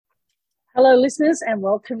Hello, listeners, and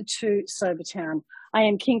welcome to Sobertown. I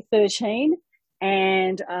am King 13,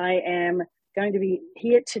 and I am going to be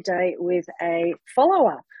here today with a follow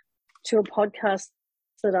up to a podcast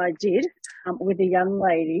that I did with a young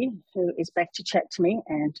lady who is back to chat to me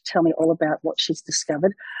and tell me all about what she's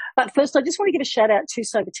discovered. But first, I just want to give a shout out to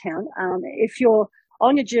Sobertown. If you're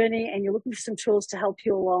on your journey and you're looking for some tools to help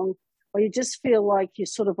you along, or you just feel like you're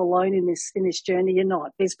sort of alone in this journey, you're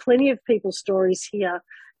not. There's plenty of people's stories here.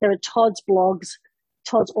 There are Todd's blogs.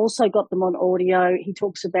 Todd's also got them on audio. He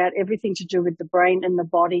talks about everything to do with the brain and the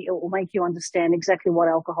body. It will make you understand exactly what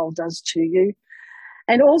alcohol does to you.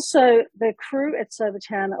 And also, the crew at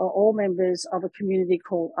Sobertown are all members of a community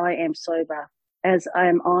called I Am Sober, as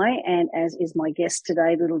am I, and as is my guest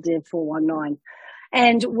today, Little Dev 419.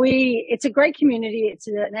 And it's a great community. It's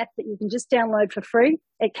an app that you can just download for free.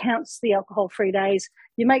 It counts the alcohol-free days.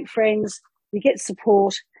 You make friends, you get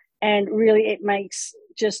support, and really it makes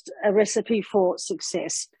just a recipe for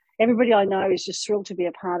success. Everybody I know is just thrilled to be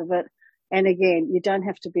a part of it. And again, you don't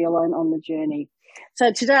have to be alone on the journey.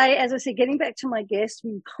 So today, as I said, getting back to my guest,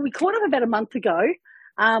 we caught up about a month ago.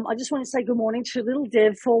 I just want to say good morning to Little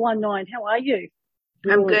Dev 419. How are you?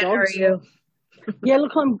 I'm good. How are you? Yeah,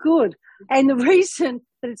 look, I'm good. And the reason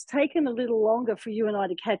that it's taken a little longer for you and I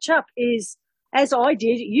to catch up is, as I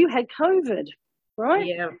did, you had COVID, right?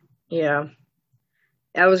 Yeah.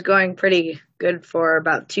 That was going pretty good for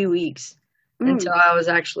about 2 weeks until I was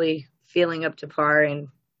actually feeling up to par and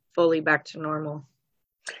fully back to normal.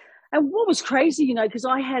 And what was crazy, because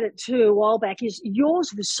I had it too a while back, is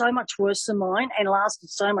yours was so much worse than mine and lasted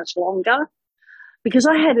so much longer. Because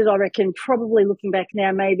I had it, I reckon, probably looking back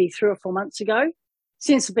now, maybe 3 or 4 months ago,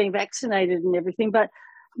 since being vaccinated and everything. But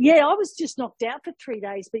yeah, I was just knocked out for 3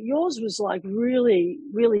 days, but yours was like really,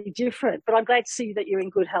 really different. But I'm glad to see that you're in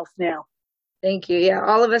good health now. Thank you. Yeah,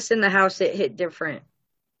 all of us in the house, it hit different.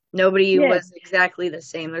 Nobody was exactly the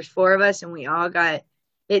same. There's 4 of us, and we all got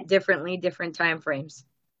hit differently, different time frames.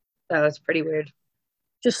 So it's pretty weird.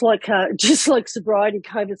 Just like sobriety,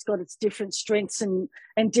 COVID's got its different strengths and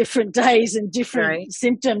different days and different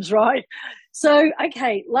symptoms, right? So,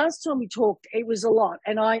 okay, last time we talked, it was a lot.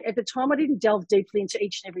 And at the time, I didn't delve deeply into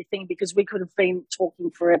each and everything because we could have been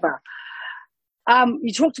talking forever.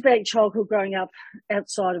 You talked about your childhood growing up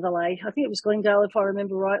outside of LA. I think it was Glendale, if I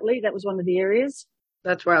remember rightly. That was one of the areas.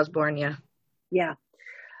 That's where I was born, yeah. Yeah.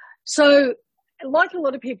 So, like a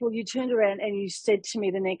lot of people, you turned around and you said to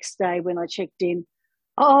me the next day when I checked in,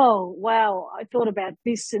 oh, wow, I thought about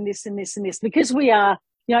this and this and this and this, because we are,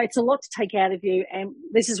 it's a lot to take out of you. And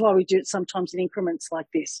this is why we do it sometimes in increments like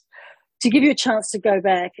this, to give you a chance to go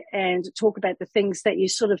back and talk about the things that you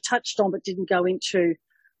sort of touched on but didn't go into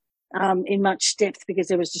in much depth because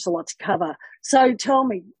there was just a lot to cover. So tell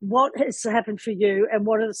me, what has happened for you and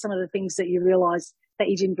what are some of the things that you realised that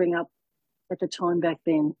you didn't bring up at the time back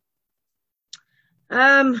then?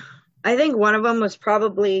 I think one of them was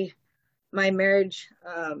probably my marriage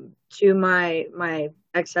to my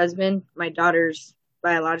ex-husband, my daughter's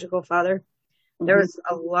biological father. Mm-hmm. There was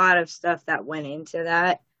a lot of stuff that went into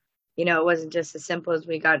that. It wasn't just as simple as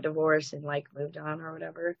we got divorced and like moved on or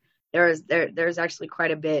whatever. There's actually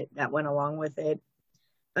quite a bit that went along with it.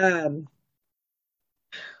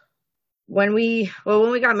 When we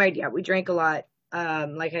got married, yeah, we drank a lot.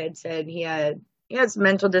 Like I had said, he had some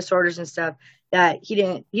mental disorders and stuff that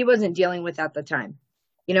he wasn't dealing with at the time.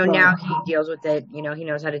 Now he deals with it, he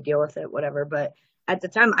knows how to deal with it, whatever. But at the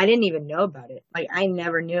time, I didn't even know about it. Like, I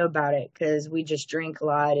never knew about it because we just drank a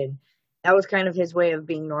lot. And that was kind of his way of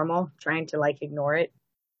being normal, trying to, like, ignore it.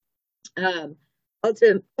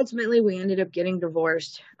 Ultimately, we ended up getting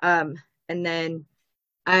divorced. And then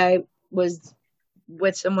I was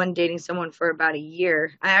with someone, dating someone for about a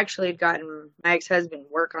year. I actually had gotten my ex-husband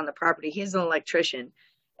work on the property. He's an electrician.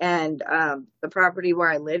 And the property where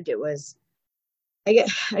I lived, it was, I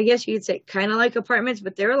guess you could say kind of like apartments,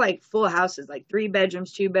 but they were like full houses, like 3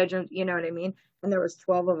 bedrooms, 2 bedrooms, you know what I mean? And there was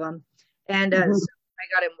 12 of them. And so I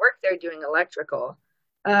got him work there doing electrical.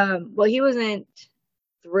 Well, he wasn't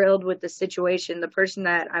thrilled with the situation. The person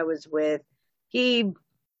that I was with, he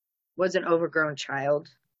was an overgrown child.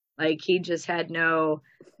 Like, he just had no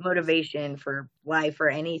motivation for life or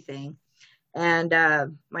anything. And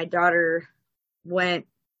my daughter went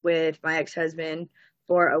with my ex-husband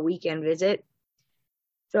for a weekend visit.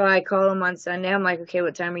 So I called him on Sunday. I'm like, okay,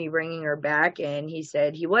 what time are you bringing her back? And he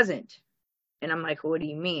said he wasn't. And I'm like, well, what do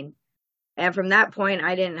you mean? And from that point,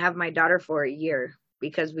 I didn't have my daughter for a year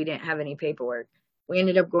because we didn't have any paperwork. We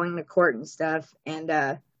ended up going to court and stuff. And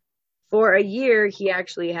for a year, he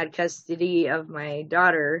actually had custody of my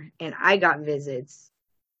daughter, and I got visits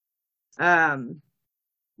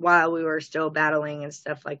while we were still battling and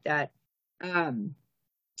stuff like that.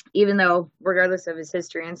 Even though regardless of his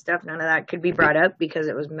history and stuff, none of that could be brought up because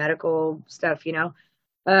it was medical stuff, you know.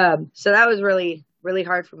 So that was really, really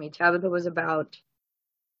hard for me. Tabitha was about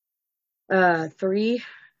 3.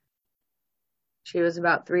 She was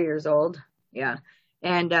about 3 years old. Yeah.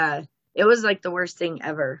 And it was like the worst thing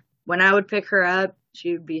ever. When I would pick her up,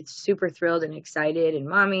 she would be super thrilled and excited and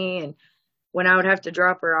mommy. And when I would have to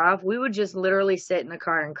drop her off, we would just literally sit in the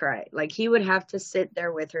car and cry. Like he would have to sit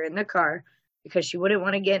there with her in the car because she wouldn't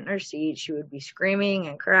want to get in her seat. She would be screaming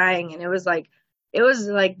and crying. And it was like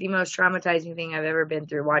the most traumatizing thing I've ever been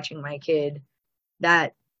through, watching my kid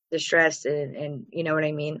that distressed and you know what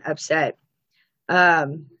I mean, upset.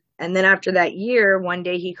 And then after that year, one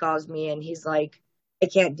day he calls me and he's like, I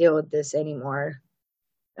can't deal with this anymore.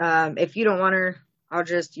 If you don't want her, I'll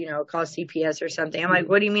just, you know, call CPS or something. I'm like,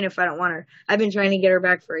 what do you mean if I don't want her? I've been trying to get her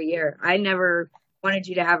back for a year. I never wanted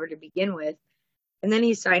you to have her to begin with. And then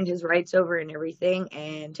he signed his rights over and everything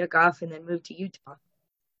and took off and then moved to Utah,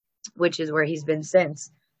 which is where he's been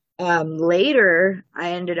since. Later,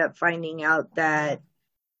 I ended up finding out that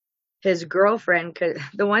his girlfriend,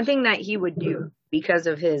 the one thing that he would do because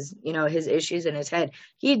of his, you know, his issues in his head,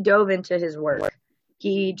 he dove into his work.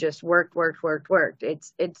 He just worked.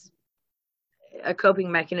 It's a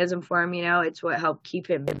coping mechanism for him, you know. It's what helped keep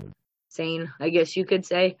him sane, I guess you could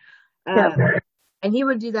say. And he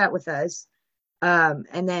would do that with us.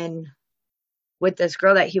 And then with this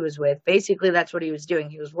girl that he was with, basically that's what he was doing.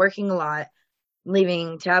 He was working a lot,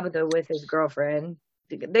 leaving Tabitha with his girlfriend.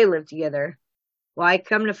 They lived together. Well, I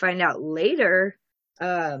come to find out later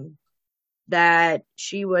that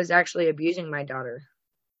she was actually abusing my daughter.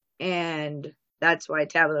 And that's why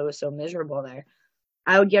Tabitha was so miserable there.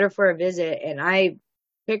 I would get her for a visit and I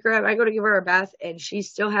pick her up. I go to give her a bath and she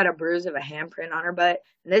still had a bruise of a handprint on her butt.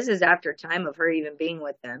 And this is after time of her even being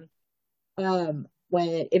with them.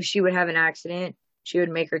 If she would have an accident, she would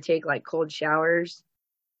make her take like cold showers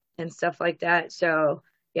and stuff like that. So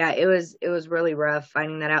yeah, it was really rough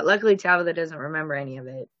finding that out. Luckily, Tabitha doesn't remember any of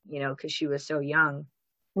it, you know, because she was so young.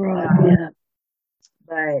 Right. Yeah.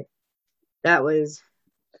 But that was,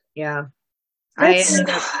 yeah.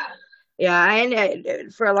 I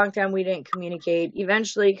ended for a long time. We didn't communicate.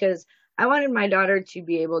 Eventually, because I wanted my daughter to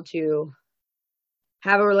be able to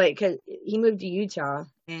have because he moved to Utah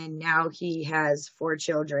and now he has 4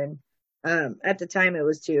 children. At the time it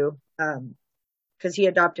was 2, because he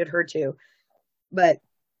adopted her too. But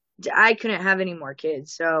I couldn't have any more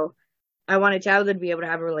kids, so I wanted Tabitha to be able to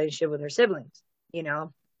have a relationship with her siblings, you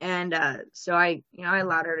know. And so I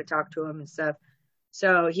allowed her to talk to him and stuff.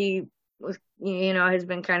 So he was, you know, has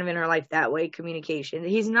been kind of in her life that way, communication.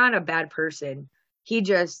 He's not a bad person. He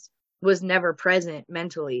just was never present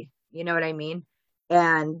mentally, you know what I mean?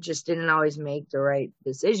 And just didn't always make the right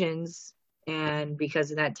decisions. And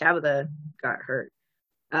because of that, Tabitha got hurt.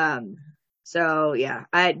 So yeah,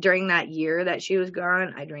 during that year that she was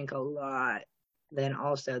gone, I drank a lot. Then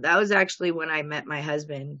also, that was actually when I met my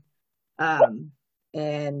husband.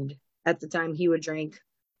 And at the time he would drink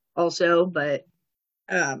also, but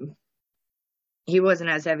he wasn't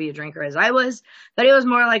as heavy a drinker as I was, but it was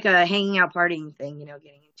more like a hanging out partying thing, you know,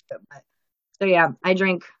 getting into it. But so yeah, I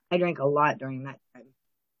drank a lot during that time.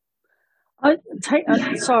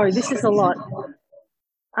 Sorry, this is a lot.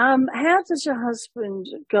 How does your husband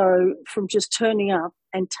go from just turning up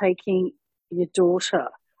and taking your daughter?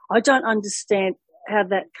 I don't understand how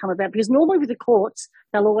that come about, because normally with the courts,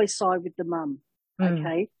 they'll always side with the mum.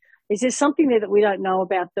 Okay. Is there something there that we don't know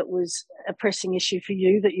about that was a pressing issue for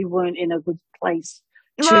you, that you weren't in a good place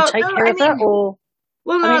to take care of her? Or,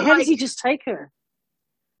 how does he just take her?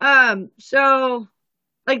 So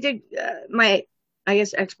like my, I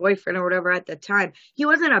guess, ex-boyfriend or whatever at the time, he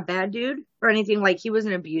wasn't a bad dude or anything. Like, he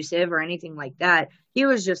wasn't abusive or anything like that. He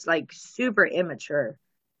was just like super immature.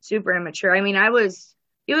 I mean,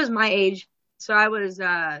 he was my age. So I was,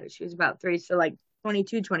 she was about 3. So like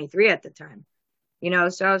 22, 23 at the time, you know,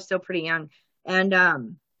 so I was still pretty young.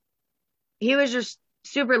 And, he was just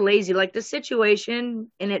super lazy. Like, the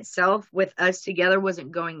situation in itself with us together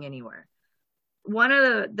wasn't going anywhere. One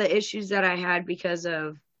of the issues that I had because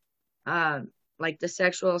of, like the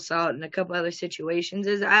sexual assault and a couple other situations,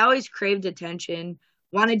 is I always craved attention,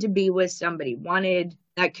 wanted to be with somebody, wanted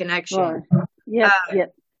that connection. Right. Yeah.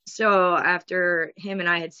 So after him and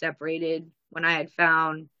I had separated, when I had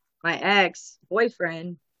found my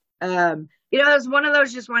ex-boyfriend, you know, it was one of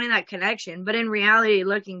those just wanting that connection. But in reality,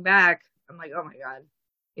 looking back, I'm like, oh my God,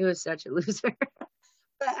 he was such a loser.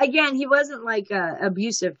 But again, he wasn't like a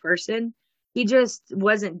abusive person. He just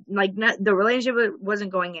wasn't like, the relationship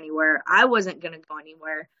wasn't going anywhere. I wasn't going to go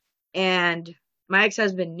anywhere. And my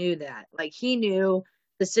ex-husband knew that. Like, he knew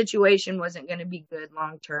the situation wasn't going to be good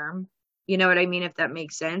long term. You know what I mean? If that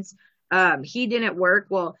makes sense. He didn't work.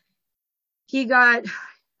 Well, I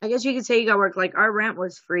guess you could say he got work. Like our rent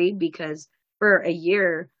was free because for a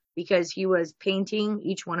year, because he was painting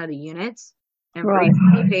each one of the units, and for each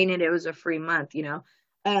one he painted, it was a free month, you know.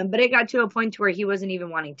 But it got to a point to where he wasn't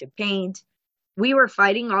even wanting to paint. We were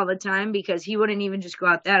fighting all the time because he wouldn't even just go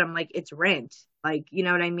out that. I'm like, it's rent. Like, you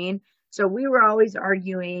know what I mean? So we were always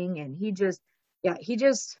arguing, and the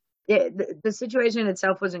situation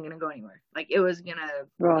itself wasn't going to go anywhere. Like it was going to.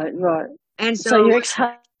 Right. And so your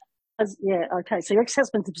okay. So your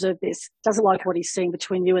ex-husband's observed this, doesn't like what he's seeing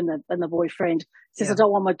between you and the boyfriend. Says, I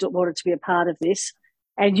don't want my daughter to be a part of this.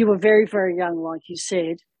 And you were very, very young, like you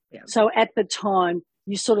said. Yeah. So at the time,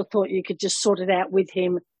 you sort of thought you could just sort it out with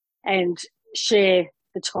him and share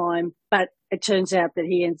the time, but it turns out that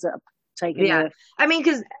he ends up taking her. I mean,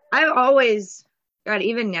 because I've always, God,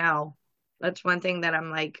 even now, that's one thing that I'm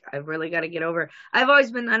like, I've really got to get over. I've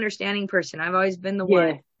always been the understanding person. I've always been the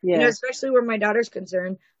one, you know, especially where my daughter's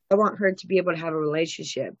concerned. I want her to be able to have a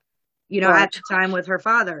relationship, you know, at the time with her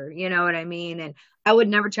father, you know what I mean? And I would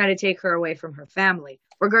never try to take her away from her family.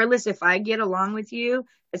 Regardless, if I get along with you,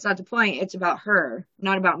 it's not the point. It's about her,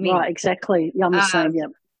 not about me. Right, exactly. I'm the same, yeah.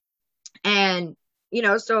 And, you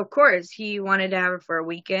know, so of course he wanted to have her for a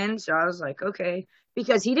weekend. So I was like, okay,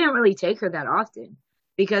 because he didn't really take her that often.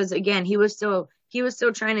 Because again, he was still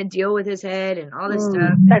trying to deal with his head and all this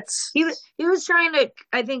stuff. He was trying to,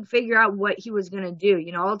 I think, figure out what he was going to do.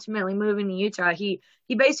 You know, ultimately moving to Utah, he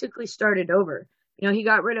basically started over. You know, he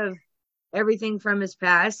got rid of everything from his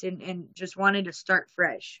past and just wanted to start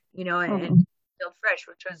fresh, you know, and feel fresh,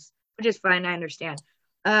 which is fine. I understand.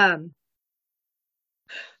 And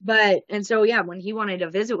so, yeah, when he wanted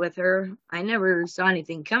to visit with her, I never saw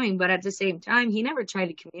anything coming, but at the same time, he never tried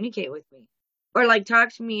to communicate with me or like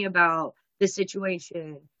talk to me about the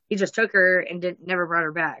situation. He just took her and never brought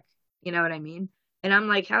her back. You know what I mean? And I'm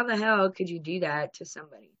like, how the hell could you do that to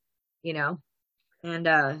somebody? You know? And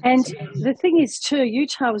the thing is too,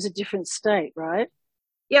 Utah was a different state, right?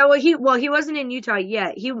 Yeah, well he wasn't in Utah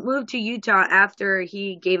yet. He moved to Utah after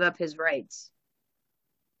he gave up his rights.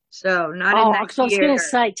 So not in that year. I was going to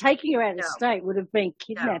say, taking her out of state would have been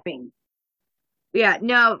kidnapping. No. Yeah,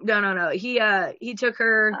 no. He took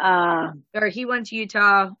her, or he went to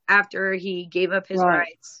Utah after he gave up his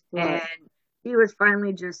rights, and he was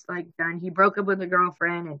finally just like done. He broke up with a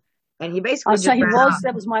girlfriend, and he basically. So he was.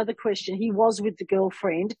 That was my other question. He was with the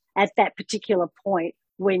girlfriend at that particular point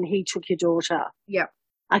when he took your daughter. Yeah.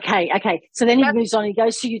 Okay. So then he moves on. He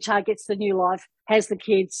goes to Utah, gets the new life, has the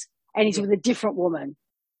kids, and he's with a different woman.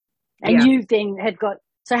 And you then have got.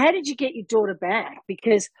 So how did you get your daughter back?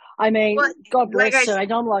 Because I mean, God bless her.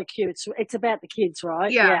 And I'm like you. It's about the kids,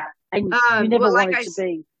 right? Yeah. And you never wanted to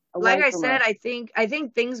be away like I from said, her. I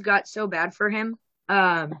think things got so bad for him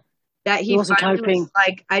that he wasn't coping. Was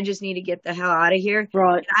like, I just need to get the hell out of here.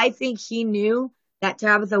 Right. And I think he knew that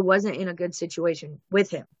Tabitha wasn't in a good situation with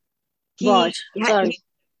him. He would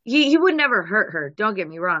never hurt her. Don't get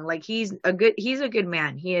me wrong. Like he's a good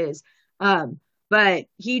man. He is. But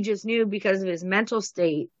he just knew because of his mental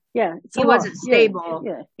state, he wasn't stable.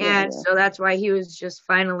 So that's why he was just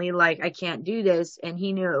finally like, I can't do this. And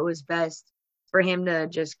he knew it was best for him to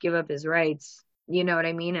just give up his rights, you know what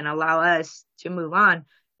I mean? And allow us to move on.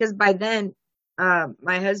 Because by then,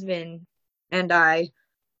 my husband and I,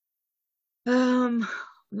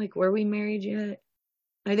 like, were we married yet?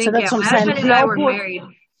 I think, so that's what my I'm husband saying. and I were married.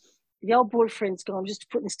 The old boyfriend's gone. I'm just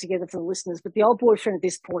putting this together for the listeners, but the old boyfriend at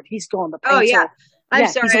this point, he's gone. The painter. Oh, yeah. I'm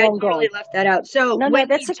sorry, I totally left that out. So no,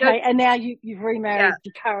 that's okay. And now you've remarried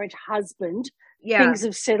your current husband. Yeah. Things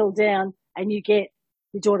have settled down and you get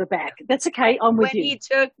your daughter back. That's okay. I'm with you.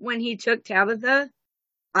 When he took Tabitha,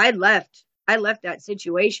 I left that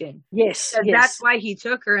situation. Yes. That's why he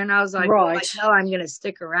took her. And I was like, well, like, no, I'm going to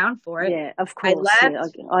stick around for it. Yeah, of course. I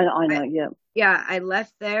left. Yeah, I know. Yeah. Yeah. I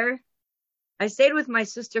left there. I stayed with my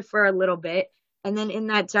sister for a little bit. And then in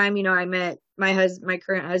that time, you know, I met my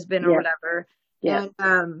current husband or whatever. Yeah.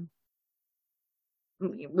 And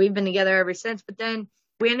we've been together ever since. But then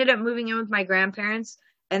we ended up moving in with my grandparents.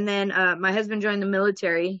 And then my husband joined the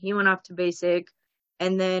military. He went off to basic.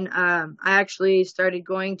 And then I actually started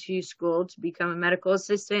going to school to become a medical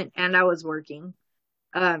assistant. And I was working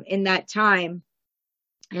in that time.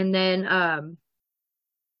 And then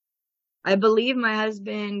I believe my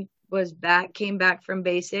husband came back from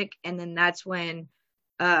basic. And then that's when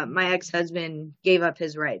my ex-husband gave up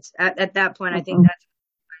his rights. At that point, I think that's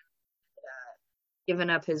given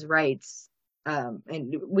up his rights.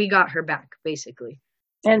 And we got her back, basically.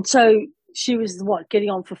 And so she was what, getting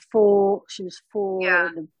on for 4? She was 4. Yeah.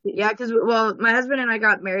 Yeah, because, well, my husband and I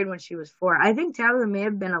got married when she was 4. I think Tabitha may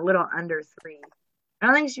have been a little under 3. I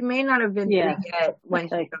don't think she may not have been 3 yet when he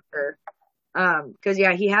took her. Because,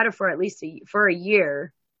 yeah, he had her for at least for a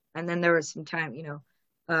year, and then there was some time,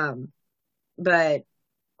 but,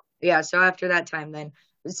 yeah, so after that time, then,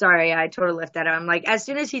 sorry, I totally left that out. I'm like, as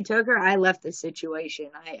soon as he took her, I left the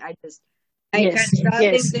situation. I kind of stopped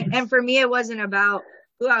things. And for me, it wasn't about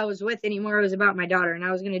who I was with anymore. It was about my daughter, and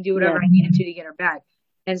I was going to do whatever I needed to get her back.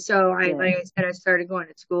 And so like I said, I started going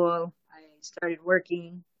to school. I started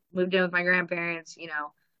working, moved in with my grandparents,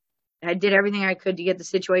 I did everything I could to get the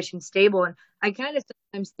situation stable. And I kind of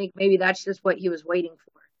sometimes think maybe that's just what he was waiting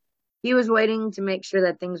for. He was waiting to make sure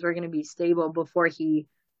that things were going to be stable before he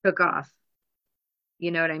took off. You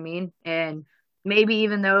know what I mean? And maybe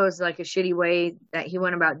even though it was like a shitty way that he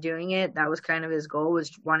went about doing it, that was kind of his goal,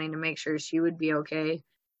 was wanting to make sure she would be okay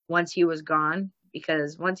once he was gone.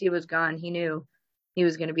 Because once he was gone, he knew he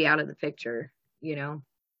was going to be out of the picture,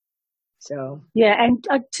 So. Yeah, and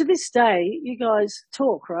to this day, you guys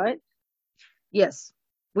talk, right? Yes.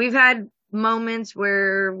 We've had moments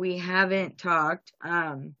where we haven't talked.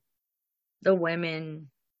 The women,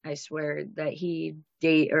 I swear, that he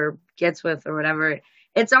date or gets with or whatever,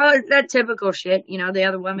 it's all that typical shit. The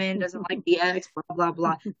other woman doesn't like the ex, blah, blah,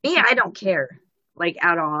 blah. Me, I don't care, like,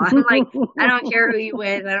 at all. I'm like, I don't care who you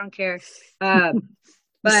with. I don't care. But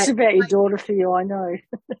it's about your daughter for you, I know.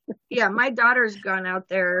 Yeah, my daughter's gone out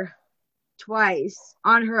there twice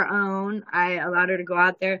on her own. I allowed her to go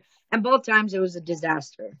out there, and both times it was a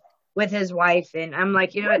disaster with his wife. And I'm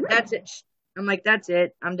like, you know what? That's it. I'm like, that's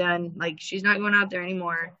it. I'm done. Like, she's not going out there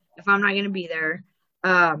anymore if I'm not going to be there.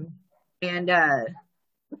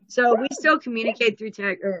 So we still communicate through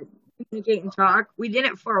text, or communicate and talk. We did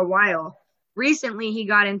it for a while. Recently, he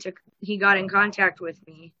got in contact with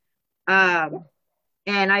me.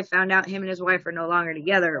 And I found out him and his wife are no longer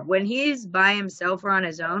together. When he's by himself or on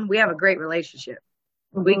his own, we have a great relationship.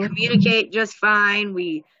 Mm-hmm. We communicate just fine.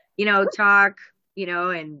 We, talk,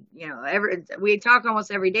 and, we talk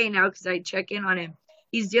almost every day now because I check in on him.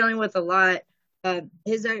 He's dealing with a lot.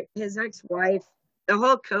 His ex-wife, the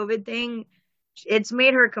whole COVID thing, it's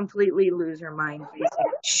made her completely lose her mind,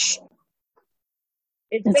 basically.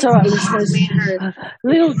 It's all right, listeners.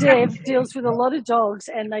 Little Dev deals with a lot of dogs,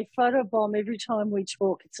 and they photobomb every time we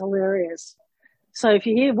talk. It's hilarious. So if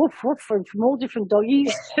you hear woof woof from all different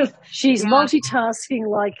doggies, she's multitasking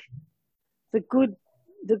like the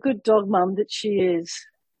good dog mum that she is,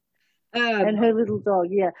 and her little dog.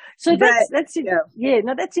 Yeah. So that's it. Yeah.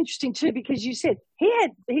 No, that's interesting too, because you said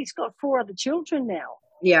he's got 4 other children now.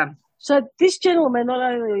 Yeah. So this gentleman, not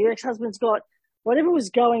only your ex-husband's got whatever was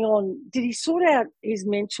going on, did he sort out his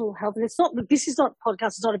mental health? And this is not podcast.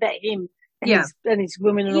 It's not about him and his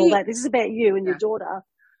women and all that. This is about you and your daughter.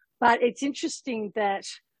 But it's interesting that,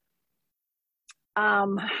 I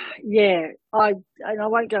don't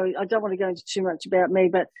want to go into too much about me,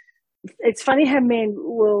 but it's funny how men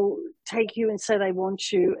will take you and say they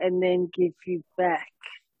want you and then give you back.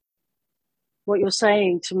 What you're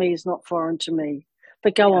saying to me is not foreign to me,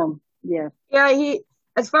 but go on. Yeah. Yeah.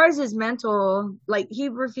 As far as his mental, like, he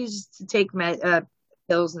refuses to take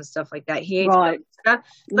pills and stuff like that. He hates stuff.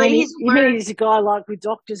 But he's a guy like with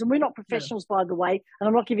doctors, and we're not professionals, by the way, and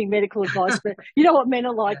I'm not giving medical advice, but you know what men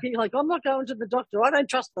are like. You're like, I'm not going to the doctor. I don't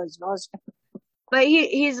trust those guys. But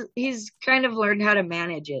he's kind of learned how to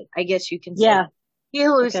manage it, I guess you can say. Yeah. He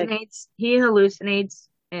hallucinates. Okay. He hallucinates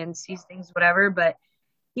and sees things, whatever, but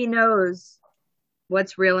he knows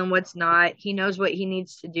what's real and what's not. He knows what he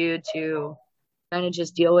needs to do to kind of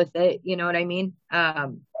just deal with it. You know what I mean?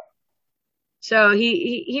 So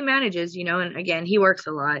he manages, and again, he works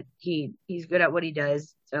a lot. He's good at what he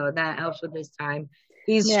does. So that helps with his time.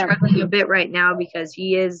 He's struggling a bit right now because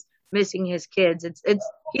he is missing his kids.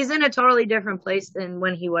 He's in a totally different place than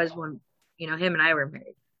when he was when, him and I were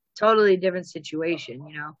married. Totally different situation.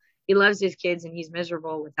 He loves his kids and he's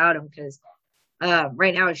miserable without them because,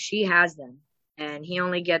 right now she has them. And he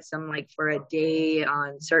only gets them like for a day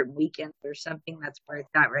on certain weekends or something. That's where it's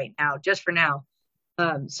at right now, just for now.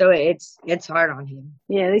 So it's hard on him.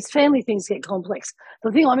 Yeah, these family things get complex.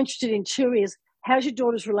 The thing I'm interested in too is, how's your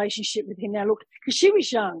daughter's relationship with him now? Look, because she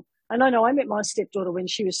was young. And I know I met my stepdaughter when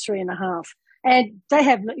she was 3.5. And they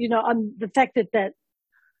have, the fact that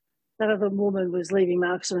other woman was leaving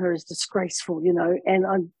marks on her is disgraceful,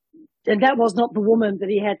 and that was not the woman that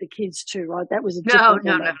he had the kids to, right? That was a different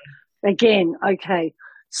woman. No. Again, okay.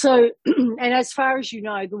 So, and as far as you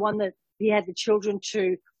know, the one that he had the children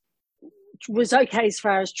to was okay as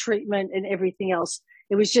far as treatment and everything else.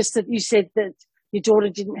 It was just that you said that your daughter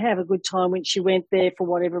didn't have a good time when she went there for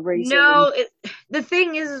whatever reason. No, the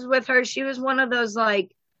thing is with her, she was one of those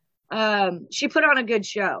like, she put on a good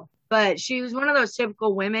show, but she was one of those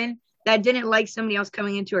typical women that didn't like somebody else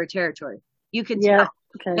coming into her territory. You could tell.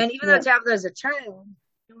 Okay. And even though Tabitha is a child,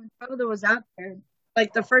 when Tabitha was out there,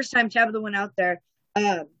 like the first time Tabitha went out there,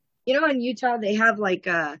 in Utah they have like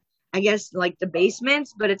I guess like the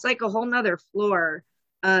basements, but it's like a whole nother floor.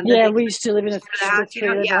 We used to live in a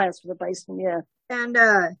house with a basement. Yeah. And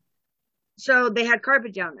so they had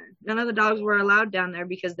carpet down there. None of the dogs were allowed down there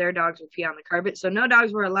because their dogs would pee on the carpet. So no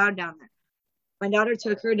dogs were allowed down there. My daughter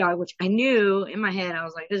took her dog, which I knew in my head, I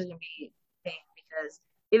was like, this is going to be a pain because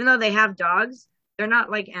even though they have dogs, they're not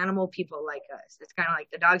like animal people like us. It's kind of like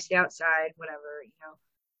the dogs stay outside, whatever,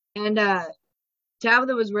 And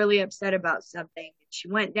Tabitha was really upset about something. She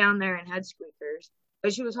went down there and had squeakers,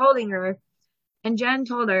 but she was holding her. And Jen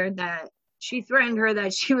told her that she threatened her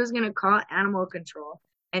that she was going to call animal control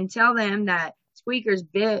and tell them that squeakers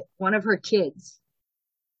bit one of her kids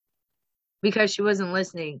because she wasn't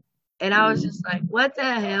listening. And I was just like, what the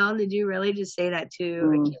hell did you really just say that to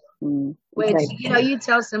a kid? Which, you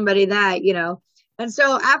tell somebody that, And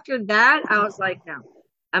so after that, I was like, no.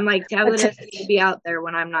 I'm like, Tabitha doesn't need to be out there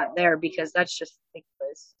when I'm not there because that's just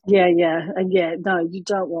ridiculous. Yeah. No, you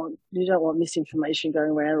don't want misinformation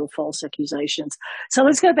going around or false accusations. So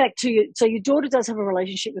let's go back to you. So your daughter does have a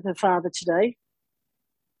relationship with her father today?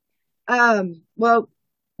 Well,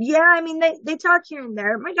 yeah, I mean, they talk here and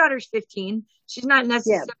there. My daughter's 15. She's not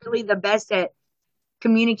necessarily the best at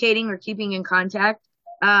communicating or keeping in contact.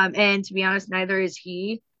 And to be honest, neither is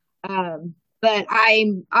he. But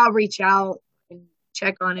I'll reach out and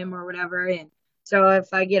check on him or whatever. And so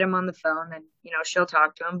if I get him on the phone, then, she'll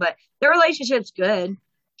talk to him. But their relationship's good.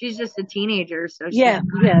 She's just a teenager. So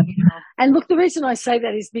And look, the reason I say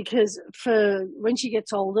that is because for when she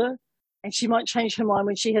gets older, and she might change her mind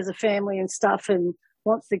when she has a family and stuff and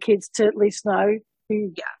wants the kids to at least know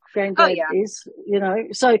who granddad is,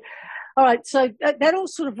 So, all right. So that all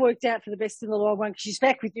sort of worked out for the best in the long run because she's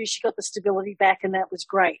back with you. She got the stability back and that was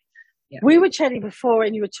great. Yeah. We were chatting before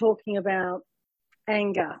and you were talking about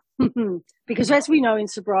anger because as we know in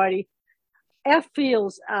sobriety, our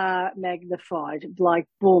feels are magnified, like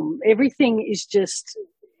boom. Everything is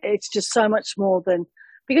it's just so much more than,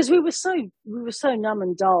 because we were so numb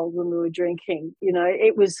and dull when we were drinking.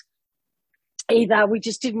 It was either we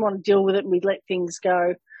just didn't want to deal with it and we'd let things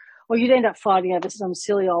go, or you'd end up fighting over some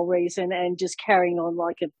silly old reason and just carrying on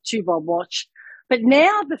like a 2-bob watch. But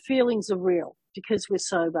now the feelings are real because we're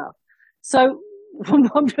sober. So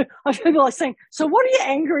I feel like saying, so what are you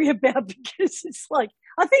angry about? Because it's like,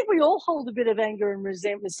 I think we all hold a bit of anger and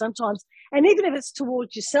resentment sometimes. And even if it's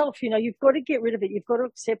towards yourself, you've got to get rid of it. You've got to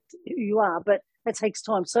accept who you are, but that takes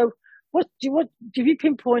time. So what have you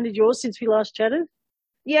pinpointed yours since we last chatted?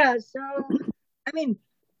 Yeah. So, I mean,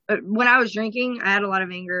 when I was drinking, I had a lot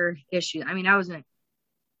of anger issues. I mean, I wasn't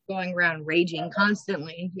going around raging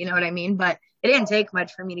constantly, you know what I mean? But it didn't take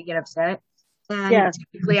much for me to get upset. And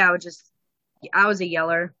typically I was a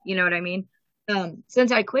yeller, you know what I mean?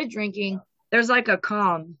 Since I quit drinking, there's like a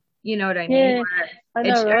calm, you know what I mean? Yeah, I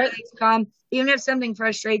know, right? Everything's calm. Even if something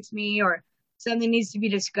frustrates me or something needs to be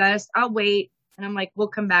discussed, I'll wait. And I'm like, we'll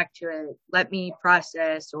come back to it. Let me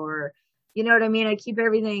process, or, you know what I mean? I keep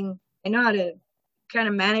everything, I know how to kind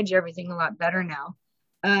of manage everything a lot better now.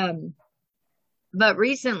 But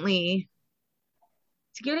recently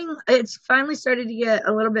it's finally started to get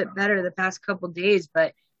a little bit better the past couple days,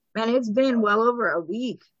 but man, it's been well over a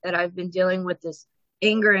week that I've been dealing with this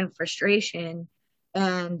anger and frustration,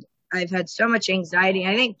 and I've had so much anxiety.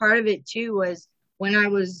 I think part of it too was when I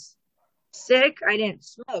was sick, I didn't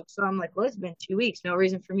smoke. So I'm like, well, it's been 2 weeks. No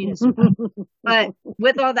reason for me to smoke. But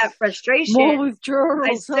with all that frustration, more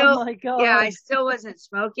withdrawals. Oh my God. Yeah, I still wasn't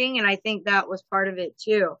smoking. And I think that was part of it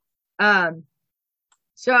too. But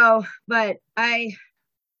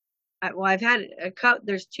I've had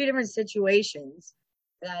there's 2 different situations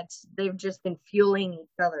that they've just been fueling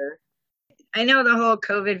each other. I know the whole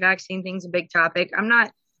COVID vaccine thing's a big topic. I'm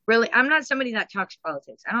not somebody that talks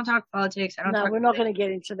politics. I don't talk politics. We're not going to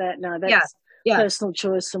get into that. No, that's personal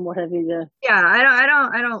choice and what have you. Yeah, I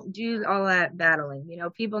don't do all that battling.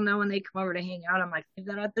 People know when they come over to hang out, I'm like, leave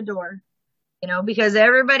that at the door. Because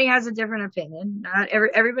everybody has a different opinion. Not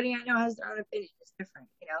everybody I know has their own opinion. It's different,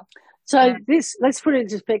 So let's put it in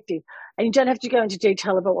perspective. And you don't have to go into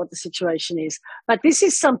detail about what the situation is. But this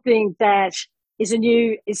is something that is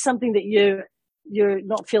something that you're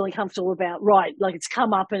not feeling comfortable about, right? Like it's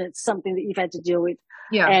come up and it's something that you've had to deal with.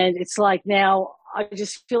 Yeah. And it's like now I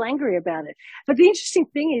just feel angry about it. But the interesting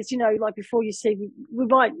thing is, like before you said, we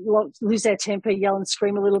might lose our temper, yell and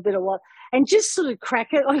scream a little bit or what, and just sort of crack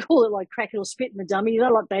it. I call it like crack it or spit in the dummy.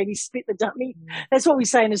 Like babies spit in the dummy. That's what we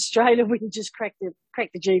say in Australia. We can just crack the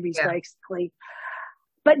jeebies, basically.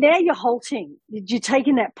 But now you're halting. You're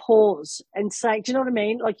taking that pause and saying, do you know what I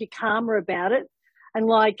mean? Like you're calmer about it. And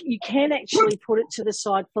like you can actually put it to the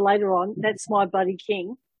side for later on. That's my buddy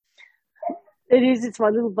King. It is. It's my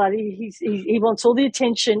little buddy. He wants all the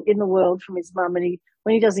attention in the world from his mum, and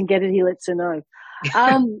when he doesn't get it, he lets her know.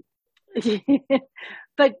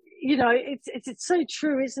 But it's so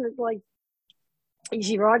true, isn't it? Like, is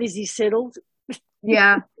he right? Is he settled?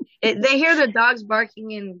 Yeah, they hear the dogs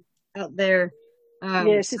barking out there.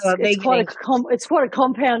 Yes, it's quite a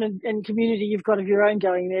compound and community you've got of your own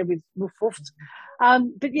going there with Wolfed.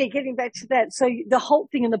 But yeah, getting back to that, so the whole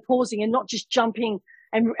thing and the pausing and not just jumping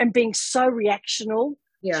and being so reactional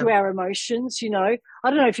to our emotions. I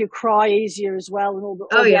don't know if you cry easier as well and all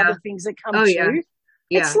the other things that come through.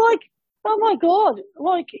 Yeah. It's like, oh my God,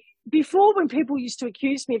 like before when people used to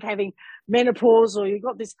accuse me of having menopause or you've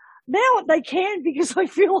got this, now they can because I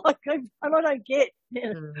feel like I don't get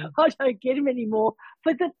him anymore.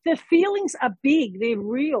 But the feelings are big. They're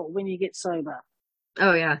real when you get sober.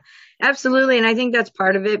 Oh, yeah, absolutely. And I think that's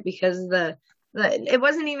part of it because it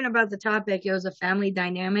wasn't even about the topic. It was a family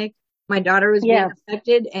dynamic. My daughter was being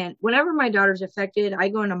affected. And whenever my daughter's affected, I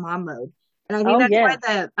go into mom mode. And I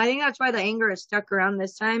think that's why the anger is stuck around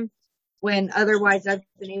this time when otherwise I've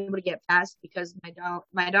been able to get past because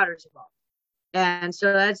my daughter's involved. And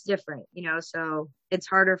so that's different, so it's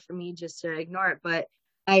harder for me just to ignore it. But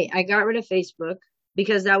I got rid of Facebook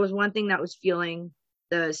because that was one thing that was fueling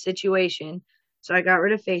the situation. So I got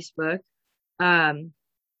rid of Facebook. I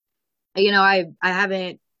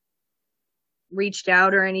haven't reached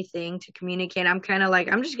out or anything to communicate. I'm kind of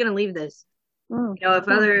like, I'm just going to leave this.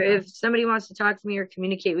 If somebody wants to talk to me or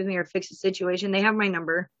communicate with me or fix a situation, they have my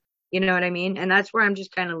number. You know what I mean? And that's where I'm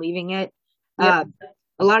just kind of leaving it. Yep.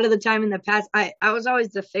 A lot of the time in the past, I was always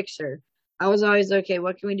the fixer. I was always, okay,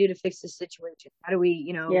 what can we do to fix this situation? How do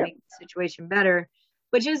we, make the situation better?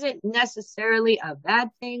 Which isn't necessarily a bad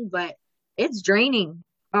thing, but it's draining.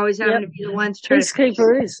 Always having to be the one to try to fix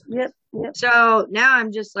it. Yep. So now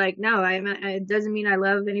I'm just like, no, it doesn't mean I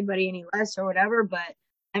love anybody any less or whatever, but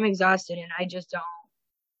I'm exhausted and I just don't.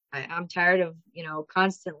 I'm tired of,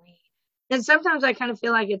 constantly. And sometimes I kind of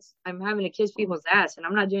feel like I'm having to kiss people's ass, and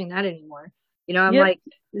I'm not doing that anymore. I'm like,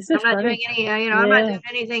 I'm not doing I'm not doing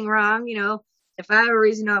anything wrong. If I have a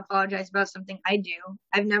reason to apologize about something, I do.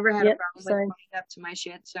 I've never had a problem with owning up to my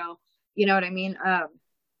shit. So, you know what I mean?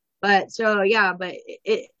 But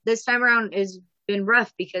this time around has been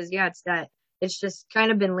rough because it's just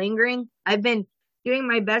kind of been lingering. I've been doing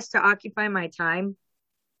my best to occupy my time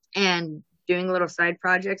and doing little side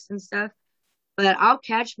projects and stuff, but I'll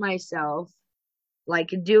catch myself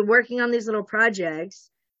working on these little projects.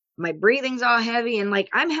 My breathing's all heavy and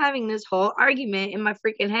I'm having this whole argument in my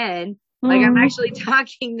freaking head. Like I'm actually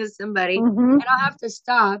talking to somebody and I'll have to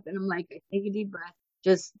stop and I'm like, I take a deep breath.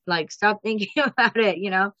 Just stop thinking about it.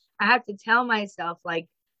 I have to tell myself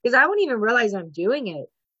because I won't even realize I'm doing it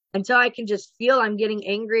until I can just feel I'm getting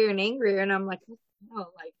angrier and angrier. And I'm like, oh,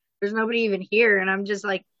 there's nobody even here. And I'm just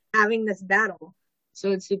having this battle.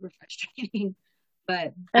 So it's super frustrating,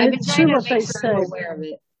 but I've been trying to make sure I'm aware of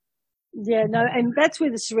it. Yeah, no, and that's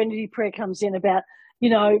where the serenity prayer comes in about,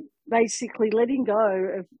 basically letting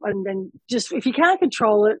go and then just, if you can't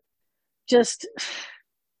control it, just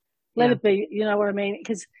let it be, you know what I mean?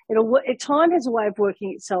 Because time has a way of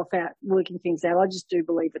working things out. I just do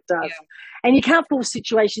believe it does. Yeah. And you can't force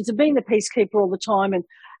situations and being the peacekeeper all the time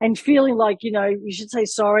and feeling like, you should say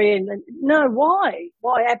sorry and no, why?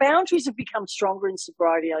 Our boundaries have become stronger in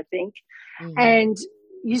sobriety, I think. Mm-hmm. And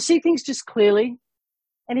you see things just clearly.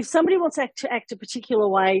 And if somebody wants to act a particular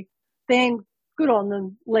way, then good on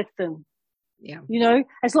them, let them. Yeah.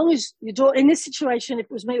 As long as your daughter, in this situation, if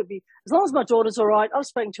it was me, it would be, as long as my daughter's all right, I've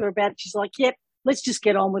spoken to her about it. She's like, yep, let's just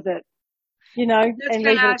get on with it, and leave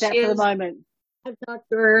it at that for the moment. I've talked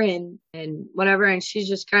to her and whatever, and she's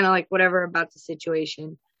just kind of like whatever about the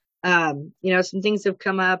situation. Some things have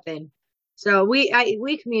come up, and so we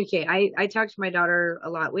communicate. I talk to my daughter a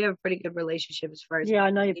lot. We have a pretty good relationship as far as. Yeah,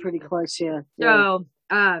 I know you're pretty close. Yeah. So,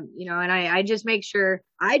 and I just make sure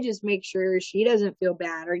she doesn't feel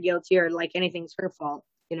bad or guilty or like anything's her fault.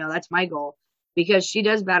 That's my goal because she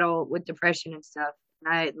does battle with depression and stuff.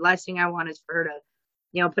 And last thing I want is for her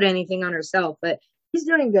to, put anything on herself, but she's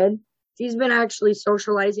doing good. She's been actually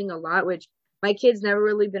socializing a lot, which my kid's never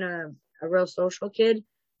really been a real social kid.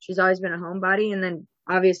 She's always been a homebody. And then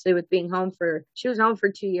obviously with being she was home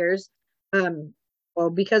for 2 years. well,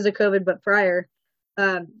 because of COVID, but prior,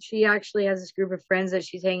 she actually has this group of friends that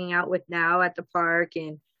she's hanging out with now at the park.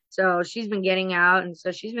 And so she's been getting out, and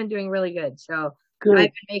so she's been doing really good. So I've Good.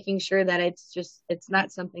 been making sure that it's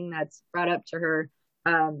not something that's brought up to her.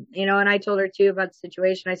 And I told her too about the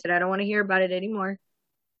situation. I said, I don't want to hear about it anymore.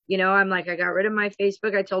 I'm like, I got rid of my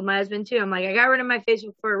Facebook. I told my husband too. I'm like, I got rid of my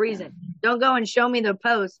Facebook for a reason. Don't go and show me the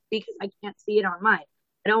post because I can't see it on mine.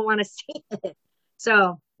 I don't want to see it.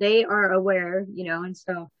 So they are aware, and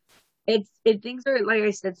so things are, like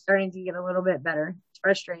I said, starting to get a little bit better. It's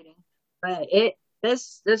frustrating, but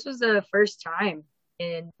this was the first time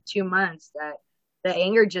in 2 months that the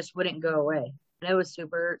anger just wouldn't go away, and it was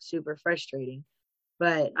super super frustrating.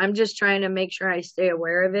 But I'm just trying to make sure I stay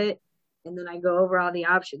aware of it, and then I go over all the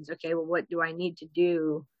options. Okay, well, what do I need to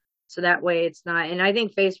do so that way it's not? And I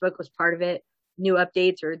think Facebook was part of it. New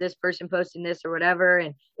updates or this person posting this or whatever,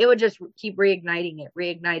 and it would just keep reigniting it.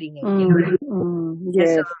 And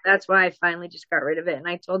so Yeah. that's why I finally just got rid of it. And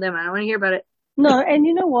I told them I don't want to hear about it. No, and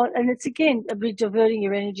you know what? And it's again a bit diverting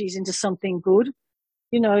your energies into something good.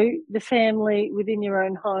 The family within your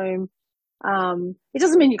own home. It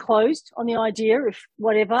doesn't mean you're closed on the idea if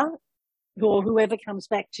whatever or whoever comes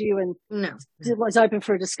back to you and No. is open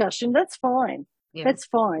for a discussion. That's fine. Yeah. That's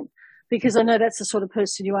fine. Because I know that's the sort of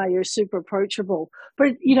person you are. You're super approachable.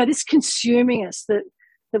 But, this consuming us that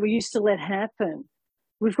we used to let happen,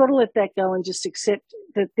 we've got to let that go and just accept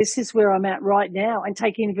that this is where I'm at right now and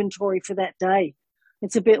take inventory for that day.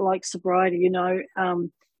 It's a bit like sobriety, you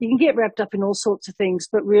can get wrapped up in all sorts of things,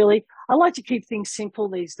 but really, I like to keep things simple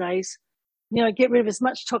these days. Get rid of as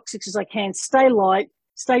much toxics as I can, stay light,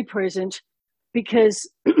 stay present, because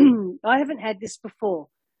I haven't had this before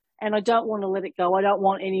and I don't want to let it go. I don't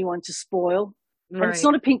want anyone to spoil. Right. And it's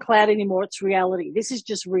not a pink cloud anymore. It's reality. This is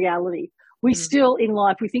just reality. We still in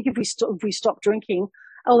life, we think if we stop drinking,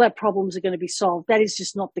 all our problems are going to be solved. That is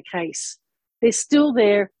just not the case. They're still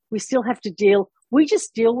there. We still have to deal. We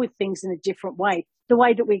just deal with things in a different way. The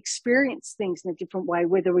way that we experience things in a different way,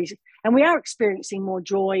 and we are experiencing more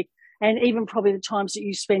joy, and even probably the times that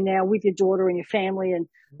you spend now with your daughter and your family and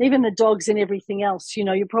even the dogs and everything else,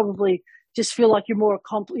 you probably just feel like you're more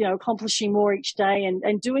accomplishing more each day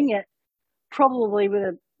and doing it probably with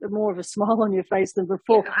a more of a smile on your face than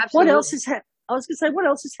before. Yeah, what else has happened? I was going to say, what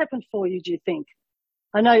else has happened for you, do you think?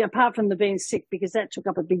 I know apart from the being sick, because that took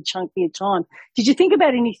up a big chunk of your time. Did you think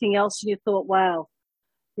about anything else and you thought, wow,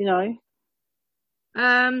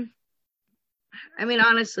 I mean,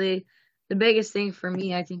 honestly, the biggest thing for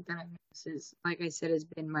me, I think that I miss is, like I said, has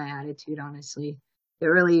been my attitude, honestly.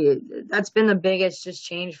 That's been the biggest just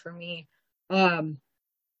change for me. That's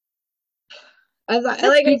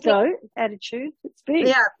big though, attitude. It's big.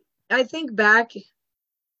 Yeah, I think back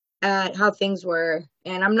at how things were,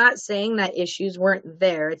 and I'm not saying that issues weren't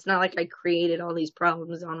there. It's not like I created all these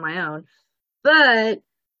problems on my own, but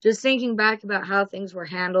just thinking back about how things were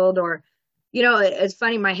handled, or it's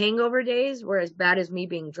funny, my hangover days were as bad as me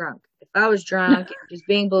being drunk. If I was drunk and just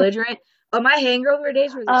being belligerent, my hangover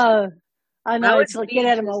days were I know, it's like, get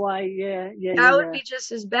out of my way. Yeah. That would be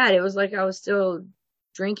just as bad. It was like I was still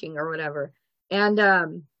drinking or whatever.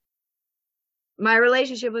 And my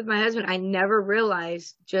relationship with my husband, I never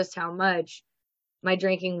realized just how much my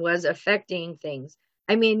drinking was affecting things.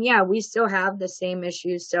 I mean, yeah, we still have the same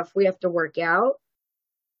issues, stuff we have to work out,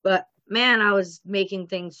 but man, I was making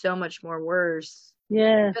things so much more worse.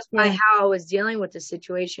 Yeah. Just by how I was dealing with the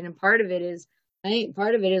situation. And I think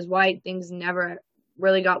part of it is why things never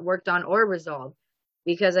really got worked on or resolved,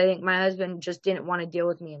 because I think my husband just didn't want to deal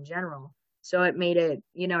with me in general. So it made it,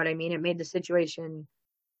 you know what I mean? It made the situation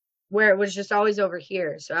where it was just always over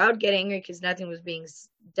here. So I would get angry because nothing was being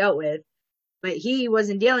dealt with, but he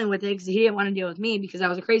wasn't dealing with it because he didn't want to deal with me because I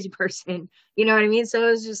was a crazy person. You know what I mean? So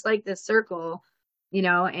it was just like this circle,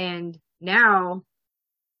 and now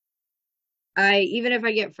even if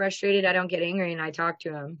I get frustrated, I don't get angry and I talk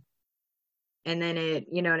to him. And then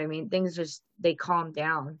you know what I mean? Things they calm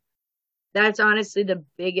down. That's honestly the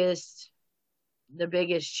biggest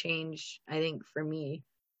change, I think, for me.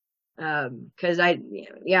 Cause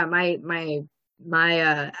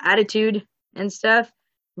my attitude and stuff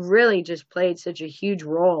really just played such a huge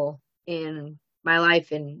role in my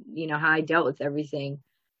life and, how I dealt with everything.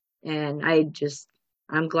 And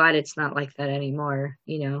I'm glad it's not like that anymore.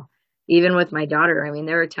 Even with my daughter, I mean,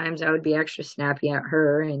 there were times I would be extra snappy at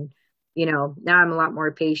her, and, now I'm a lot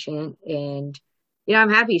more patient, and, I'm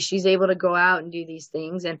happy she's able to go out and do these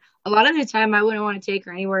things. And a lot of the time I wouldn't want to take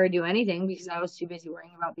her anywhere or do anything because I was too busy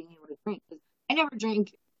worrying about being able to drink. Because I never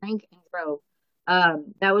drank and drove.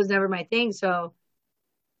 That was never my thing. So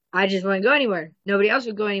I just wouldn't go anywhere. Nobody else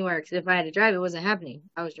would go anywhere because if I had to drive, it wasn't happening.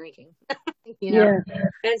 I was drinking. you know. Yeah.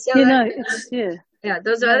 And so You that, know, it's, yeah, yeah,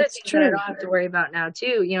 those are no, other it's things that I true. don't have to worry about now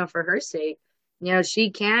too, you know, for her sake. You know, she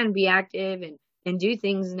can be active and do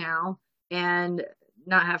things now and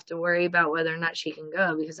not have to worry about whether or not she can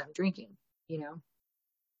go because I'm drinking, you know.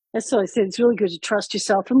 That's what I said. It's really good to trust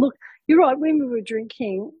yourself. And look, you're right. When we were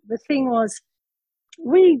drinking, the thing was,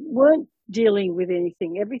 we weren't dealing with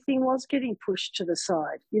anything. Everything was getting pushed to the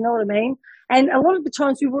side. You know what I mean? And a lot of the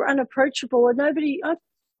times we were unapproachable and nobody, I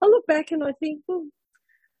look back and I think, well,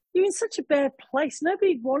 you're in such a bad place.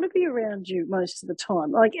 Nobody'd want to be around you most of the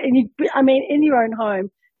time. Like, and you, I mean, in your own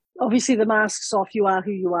home, obviously the mask's off. You are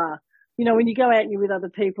who you are. You know, when you go out and you're with other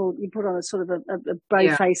people, you put on a sort of a brave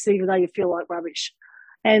Yeah. face, even though you feel like rubbish.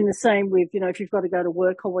 And the same with, you know, if you've got to go to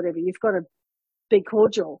work or whatever, you've got to be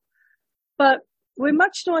cordial. But we're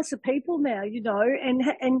much nicer people now, you know,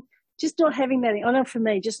 and just not having that. I know for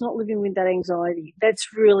me, just not living with that anxiety.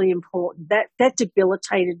 That's really important. That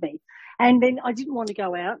debilitated me. And then I didn't want to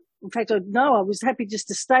go out. In fact, I was happy just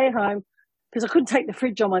to stay at home because I couldn't take the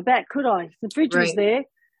fridge on my back, could I? The fridge was Right. there,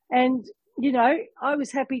 and you know, I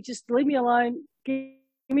was happy just to leave me alone, give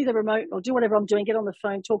me the remote, or do whatever I'm doing, get on the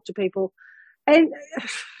phone, talk to people, and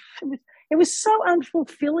it was so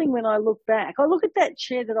unfulfilling when I look back. I look at that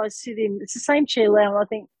chair that I sit in. It's the same chair now, and I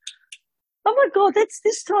think, oh my God, that's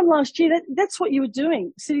this time last year. That's what you were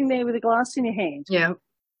doing, sitting there with a glass in your hand. Yeah.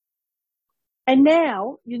 And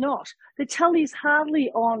now you're not. The telly's hardly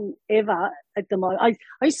on ever at the moment.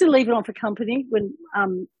 I used to leave it on for company when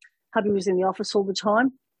hubby was in the office all the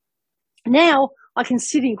time. Now I can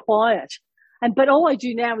sit in quiet. But all I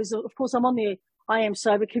do now is, of course, I'm on the I Am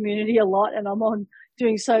Sober community a lot, and I'm on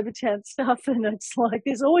doing Sobertown stuff, and it's like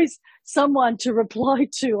there's always someone to reply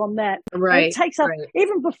to on that. And it Right. takes up, Right.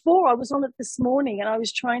 even before I was on it this morning, and I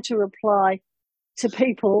was trying to reply to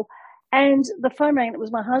people, and the phone rang. It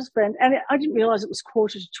was my husband, and I didn't realize it was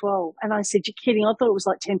 11:45. And I said, "You're kidding? I thought it was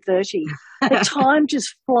like 10:30." The time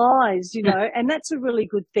just flies, you know, and that's a really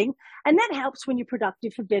good thing. And that helps when you're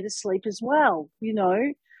productive for better sleep as well, you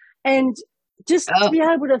know, and just to Oh, be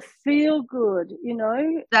able to feel good, you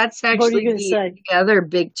know. that's What are you actually going to say? the other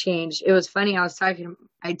big change. It was funny. I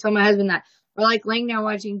told my husband that we're like laying down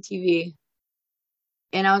watching TV,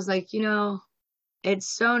 and I was like, you know, it's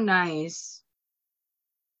so nice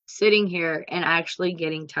sitting here and actually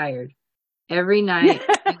getting tired. Every Yeah, night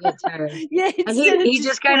I get tired. yeah. And Instead of he just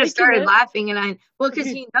just kind of breaking started it. laughing because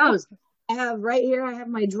he knows I have right here, I have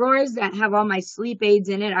my drawers that have all my sleep aids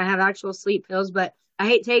in it. I have actual sleep pills, but I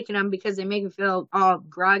hate taking them because they make me feel all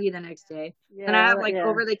groggy the next day. And I have like Yeah.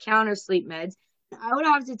 over the counter sleep meds. I would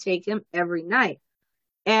have to take them every night.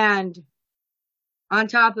 And on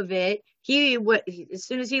top of it, as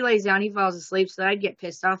soon as he lays down, he falls asleep. So I'd get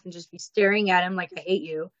pissed off and just be staring at him like, I hate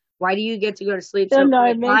you. Why do you get to go to sleep Oh, so no,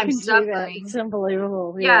 quick while men I'm can do that. suffering? It's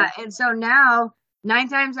unbelievable. Yeah. Yeah, and so now 9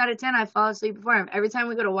 times out of 10, I fall asleep before him. Every time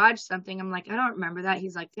we go to watch something, I'm like, I don't remember that.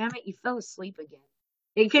 He's like, damn it, you fell asleep again.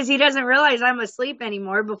 Because he doesn't realize I'm asleep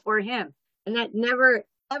anymore before him. And that never,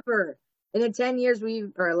 ever, in the 10 years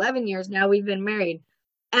or 11 years now we've been married,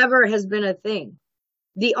 ever has been a thing.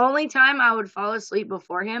 The only time I would fall asleep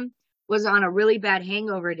before him was on a really bad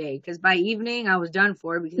hangover day. Because by evening, I was done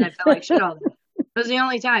for because I felt like shit all day. It was the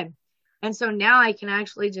only time. And so now I can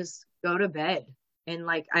actually just go to bed and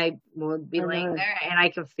like I will be laying there and I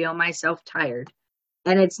can feel myself tired.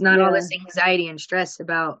 And it's not all this anxiety and stress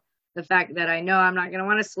about the fact that I know I'm not going to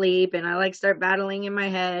want to sleep and I like start battling in my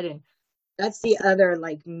head. And that's the other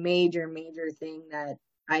like major, major thing that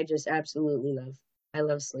I just absolutely love. I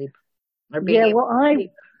love sleep or being Yeah, able well, to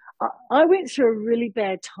sleep. I went through a really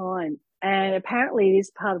bad time, and apparently it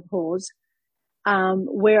is part of pause,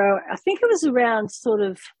 where I think it was around sort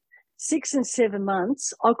of 6 and 7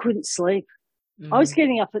 months, I couldn't sleep. I was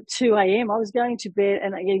getting up at 2 a.m. I was going to bed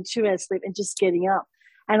and getting 2 hours sleep and just getting up.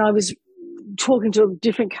 And I was talking to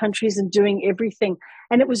different countries and doing everything.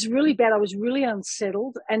 And it was really bad. I was really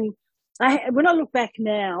unsettled. And when I look back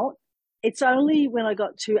now, it's only when I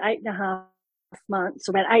got to 8.5 months,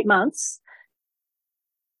 about 8 months,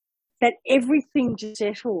 that everything just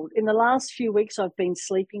settled. In the last few weeks, I've been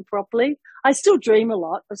sleeping properly. I still dream a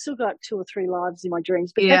lot. I've still got 2 or 3 lives in my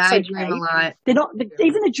dreams, but Yeah, that's I okay. dream a lot. They're not,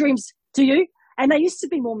 even the dreams, do you? And they used to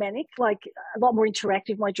be more manic, like a lot more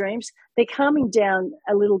interactive, my dreams. They're calming down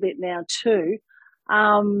a little bit now too.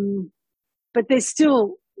 But they're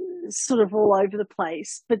still sort of all over the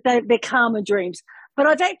place, but they're calmer dreams. But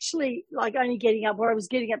I've actually like only getting up where I was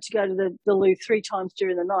getting up to go to the loo 3 times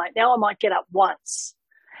during the night. Now I might get up once.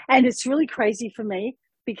 And it's really crazy for me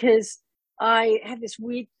because I have this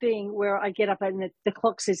weird thing where I get up and the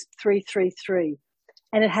clock says 333.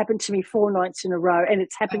 And it happened to me 4 nights in a row. And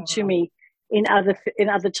it's happened to me in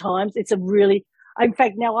other times. It's a really, in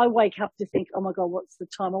fact, now I wake up to think, oh my God, what's the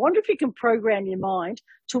time? I wonder if you can program your mind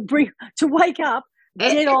to wake up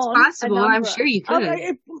dead It's on a possible. I'm number. sure you could.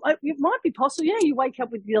 It might be possible. You know, you wake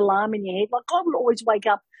up with the alarm in your head. Like I would always wake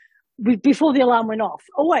up before the alarm went off.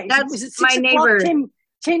 Always. Was it my 6 o'clock? neighbor.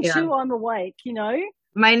 10 Yeah. 2, I'm awake, you know?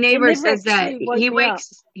 My It neighbor never says that actually woke me up.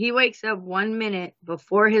 he wakes up 1 minute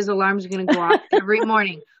before his alarm's going to go off every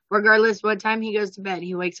morning, regardless what time he goes to bed.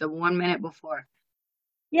 He wakes up 1 minute before.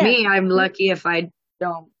 Yeah. Me, I'm lucky if I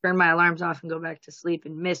don't turn my alarms off and go back to sleep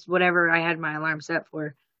and miss whatever I had my alarm set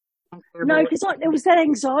for. No, because there was that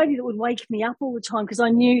anxiety that would wake me up all the time because I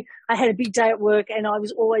knew I had a big day at work and I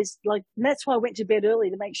was always like, and that's why I went to bed early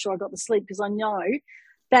to make sure I got the sleep because I know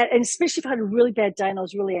that, and especially if I had a really bad day and I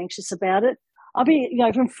was really anxious about it, I'll be, you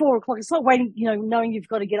know, from 4 o'clock, it's like waiting, you know, knowing you've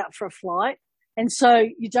got to get up for a flight. And so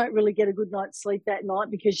you don't really get a good night's sleep that night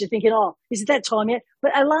because you're thinking, oh, is it that time yet?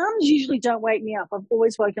 But alarms usually don't wake me up. I've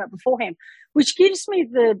always woken up beforehand, which gives me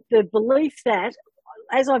the belief that,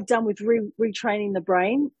 as I've done with retraining the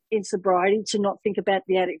brain in sobriety to not think about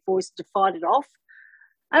the addict voice, to fight it off,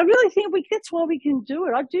 I really think that's why we can do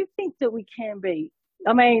it. I do think that we can be.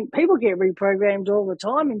 I mean, people get reprogrammed all the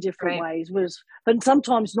time in different ways, but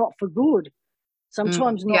sometimes not for good.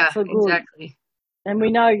 Sometimes not for good. Exactly. And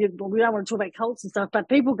we know we don't want to talk about cults and stuff, but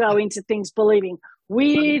people go into things believing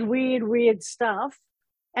weird stuff,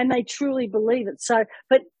 and they truly believe it. So,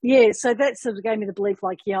 but yeah, so that sort of gave me the belief,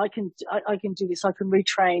 like, yeah, I can do this. I can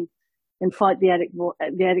retrain and fight the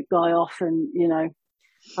addict guy off. And you know,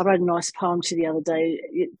 I wrote a nice poem from the other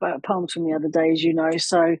day, as you know.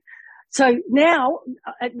 So now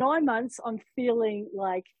at 9 months, I'm feeling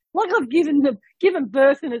like I've given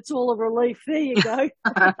birth and it's all a relief. There you go.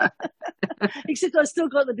 Except I still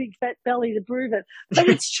got the big fat belly to prove it. But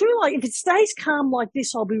it's true. Like if it stays calm like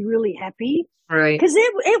this, I'll be really happy. Right. Because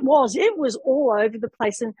it was all over the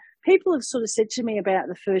place. And people have sort of said to me about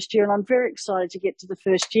the first year, and I'm very excited to get to the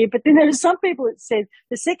first year. But then there are some people that said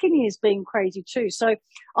the second year's been crazy too. So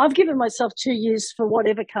I've given myself 2 years for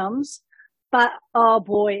whatever comes. But, oh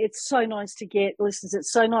boy, it's so nice to get listeners.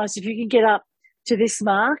 It's so nice. If you can get up to this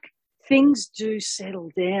mark, things do settle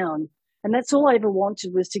down. And that's all I ever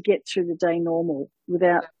wanted, was to get through the day normal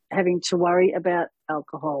without having to worry about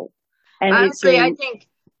alcohol. And honestly,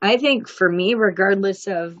 I think for me, regardless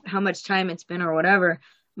of how much time it's been or whatever,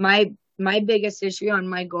 my biggest issue on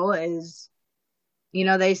my goal is, you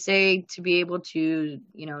know, they say to be able to,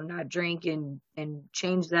 you know, not drink and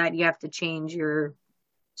change that, you have to change your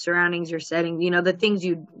surroundings, your setting, you know, the things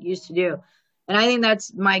you used to do. And I think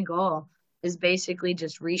that's my goal, is basically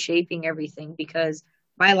just reshaping everything, because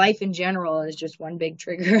my life in general is just one big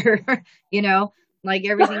trigger, you know, like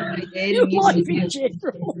everything that I did and used to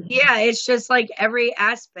do. Yeah, it's just like every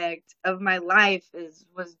aspect of my life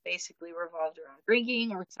was basically revolved around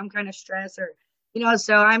drinking or some kind of stress, or, you know,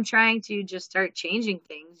 so I'm trying to just start changing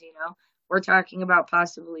things, you know. We're talking about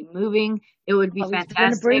possibly moving. It would be fantastic. I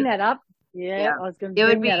was going to bring that up. Yeah, I was going to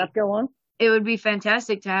bring that up. Go on. It would be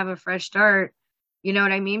fantastic to have a fresh start. You know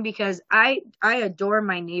what I mean? Because I adore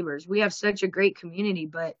my neighbors. We have such a great community,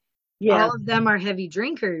 but all of them are heavy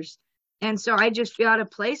drinkers. And so I just feel out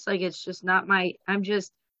of place. Like it's just not I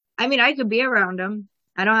mean, I could be around them.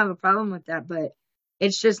 I don't have a problem with that, but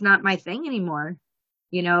it's just not my thing anymore.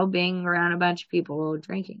 You know, being around a bunch of people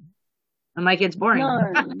drinking. I'm like, it's boring.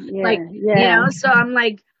 You know, so I'm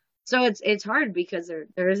like, so it's hard because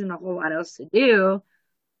there isn't a whole lot else to do.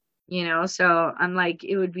 You know, so I'm like,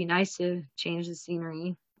 it would be nice to change the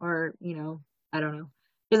scenery, or, you know, I don't know.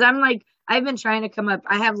 Because I'm like, I've been trying to come up.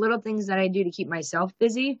 I have little things that I do to keep myself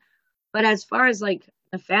busy. But as far as like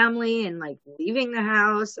the family and like leaving the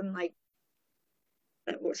house, and like,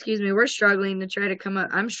 excuse me, we're struggling to try to come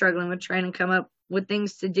up. I'm struggling with trying to come up with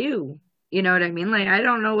things to do. You know what I mean? Like, I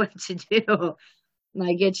don't know what to do.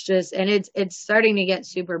 Like, it's just, and it's starting to get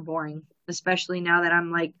super boring, especially now that I'm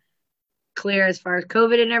like, clear as far as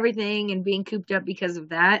COVID and everything and being cooped up because of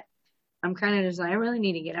that. I'm kind of just like, I really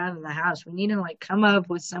need to get out of the house. We need to like come up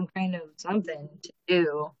with some kind of something to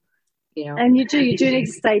do, you know. And you do need to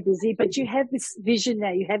stay busy, but you have this vision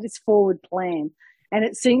now, you have this forward plan, and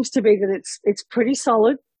it seems to be that it's pretty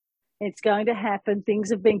solid. It's going to happen.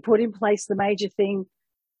 Things have been put in place. The major thing,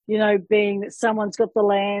 you know, being that someone's got the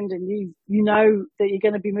land and you know that you're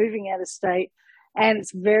going to be moving out of state. And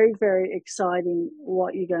it's very, very exciting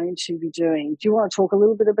what you're going to be doing. Do you want to talk a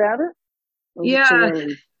little bit about it? Yeah.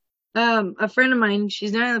 A friend of mine,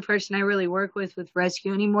 she's not the person I really work with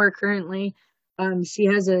rescue anymore currently. She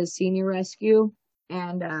has a senior rescue,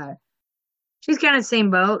 and she's kind of same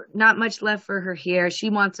boat. Not much left for her here. She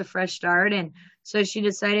wants a fresh start, and so she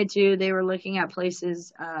decided to. They were looking at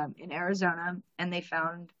places in Arizona, and they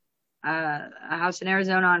found a house in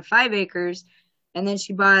Arizona on 5 acres, and then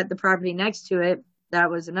she bought the property next to it. That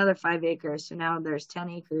was another 5 acres. So now there's 10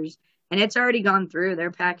 acres, and it's already gone through. They're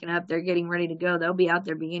packing up. They're getting ready to go. They'll be out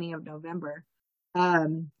there beginning of November.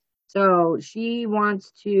 Um, so she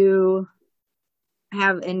wants to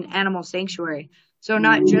have an animal sanctuary. So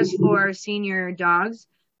not just for senior dogs,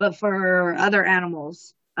 but for other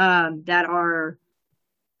animals that are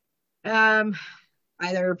um,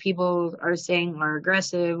 either people are saying are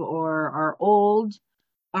aggressive or are old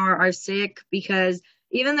or are sick. Because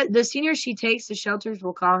even the seniors she takes, the shelters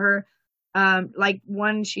will call her. Like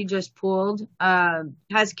one she just pulled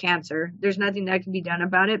has cancer. There's nothing that can be done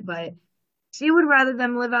about it, but she would rather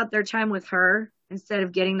them live out their time with her instead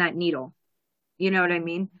of getting that needle. You know what I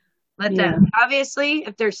mean? Let Yeah. them. Obviously,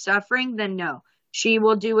 if they're suffering, then no. She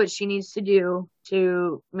will do what she needs to do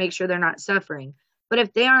to make sure they're not suffering. But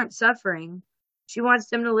if they aren't suffering, she wants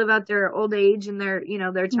them to live out their old age and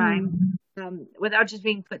their time without just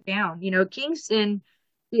being put down. Kingston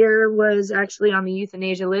here was actually on the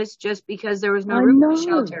euthanasia list just because there was no I room in the know.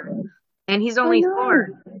 shelter. And he's I only know.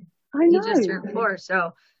 4. I He know. just turned 4.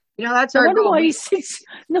 So, that's No our wonder goal. why he sits.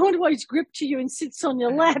 No wonder why he's gripped to you and sits on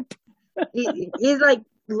your lap. He's like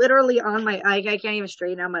literally on my. I can't even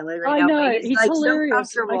straighten out my leg right I now. know. But he's He's like so hilarious. I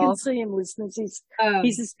can comfortable. see him, listeners. He's Um,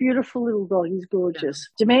 this beautiful little dog. He's gorgeous,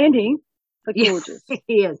 demanding, but yeah, gorgeous.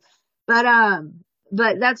 he is. But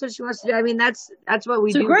that's what she wants to do. I mean, that's what we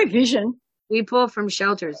It's a do. great vision. We pull from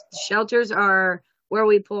shelters. Shelters are where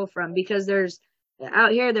we pull from because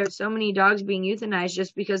out here there's so many dogs being euthanized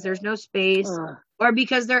just because there's no space or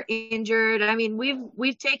because they're injured. I mean,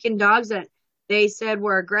 we've taken dogs that they said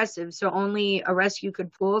were aggressive, so only a rescue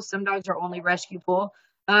could pull. Some dogs are only rescue pull.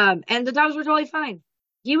 And the dogs were totally fine.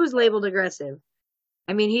 He was labeled aggressive.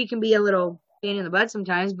 I mean, he can be a little pain in the butt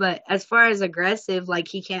sometimes, but as far as aggressive, like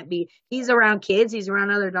he can't be. He's around kids, he's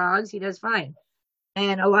around other dogs, he does fine.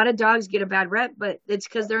 And a lot of dogs get a bad rep, but it's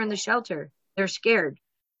because they're in the shelter. They're scared.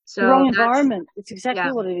 So the wrong environment. It's exactly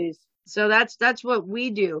yeah. what it is. So that's what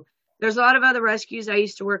we do. There's a lot of other rescues I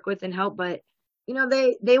used to work with and help, but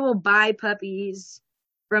they will buy puppies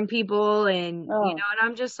from people and and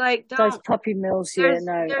I'm just like, those don't. puppy mills. There's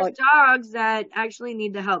No. dogs that actually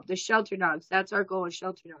need the help. The shelter dogs. That's our goal is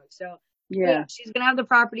shelter dogs. So Yeah. she's gonna have the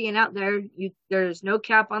property, and out there there's no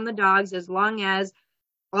cap on the dogs as long as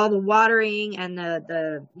all the watering and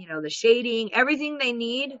the shading, everything they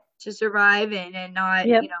need to survive and not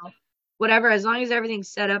whatever, as long as everything's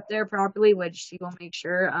set up there properly, which she will make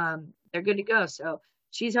sure they're good to go. So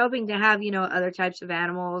she's hoping to have other types of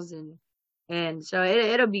animals and so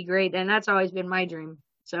it'll be great, and that's always been my dream.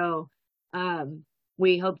 So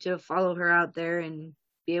we hope to follow her out there and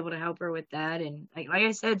be able to help her with that, and like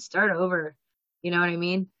I said, start over. You know what I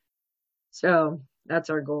mean? So that's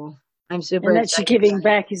our goal. I'm super And that's your excited. giving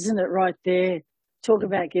back, isn't it? Right there. Talk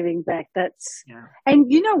about giving back. That's Yeah.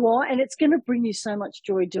 And you know what? And it's going to bring you so much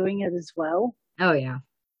joy doing it as well. Oh yeah.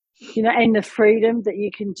 And the freedom that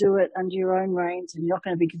you can do it under your own reins, and you're not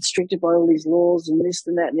going to be constricted by all these laws and this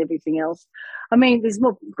and that and everything else. I mean, there's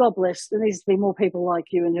more. God bless. There needs to be more people like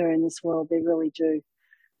you and her in this world. They really do,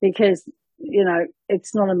 because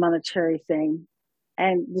it's not a monetary thing.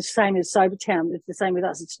 And the same as Sobertown, it's the same with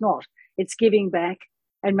us. It's not. It's giving back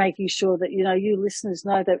and making sure that, you listeners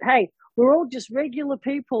know that, hey, we're all just regular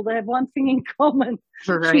people that have one thing in common.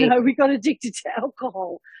 Right. We got addicted to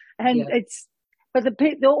alcohol. And but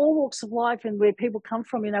the all walks of life and where people come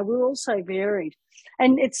from, we're all so varied.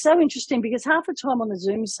 And it's so interesting because half the time on the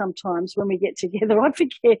Zoom sometimes when we get together, I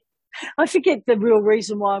forget the real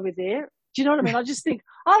reason why we're there. Do you know what I mean? I just think,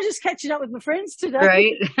 I'm just catching up with my friends today,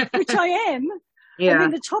 right? which I am. Yeah. And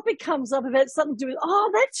then the topic comes up about something to do with,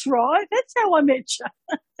 that's right. That's how I met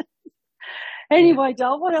you. Anyway,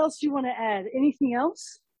 Dal, what else do you want to add? Anything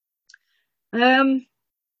else? I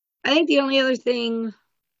think the only other thing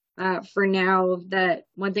for now, that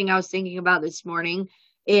one thing I was thinking about this morning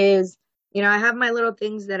is, I have my little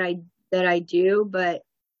things that I do, but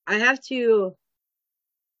I have to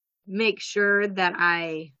make sure that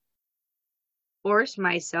I force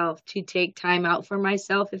myself to take time out for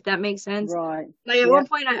myself, if that makes sense. Right. Like at one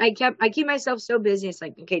point I keep myself so busy. It's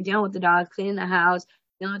like, okay, dealing with the dog, cleaning the house,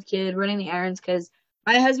 dealing with the kid, running the errands, because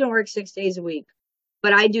my husband works 6 days a week,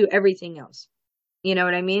 but I do everything else. You know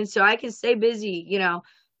what I mean? So I can stay busy,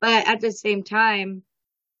 but at the same time,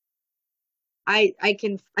 I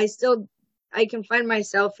can find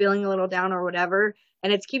myself feeling a little down or whatever,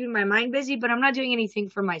 and it's keeping my mind busy, but I'm not doing anything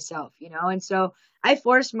for myself, and so I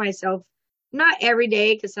force myself not every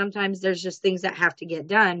day, because sometimes there's just things that have to get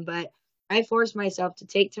done, but I force myself to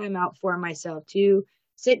take time out for myself to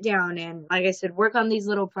sit down and, like I said, work on these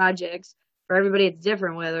little projects. For everybody, it's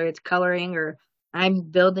different, whether it's coloring or I'm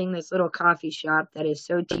building this little coffee shop that is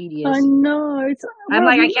so I tedious. know. I'm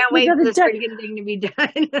like, I can't The wait for other this day, freaking thing to be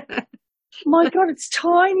done. my God, it's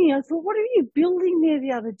tiny. I thought, what are you building there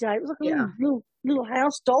the other day? It was like a Yeah. little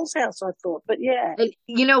house, doll's house, I thought. But yeah. And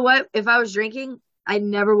you know what? If I was drinking, I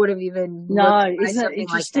never would have even looked No, to buy isn't it something like that.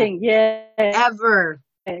 interesting? Yeah. Ever.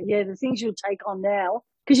 Yeah, the things you'll take on now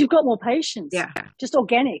because you've got more patience. Yeah. Just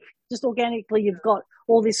organically, you've got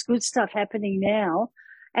all this good stuff happening now.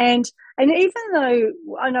 And even though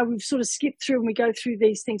I know we've sort of skipped through and we go through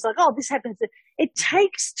these things like, oh, this happens, it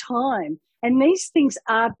takes time. And these things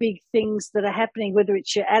are big things that are happening, whether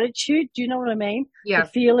it's your attitude, do you know what I mean? Yeah. The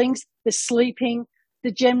feelings, the sleeping,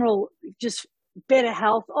 the general just better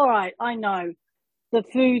health. All right, I know the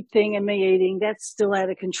food thing and me eating, that's still out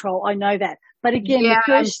of control. I know that. But again, Yeah,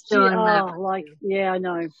 the I'm first still year, in that. yeah, I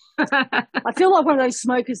know. I feel like one of those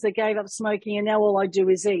smokers that gave up smoking and now all I do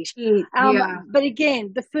is eat. Yeah. But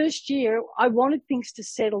again, the first year I wanted things to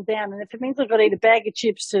settle down. And if it means I've got to eat a bag of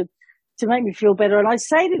chips to make me feel better. And I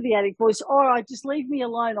say to the addict voice, all right, just leave me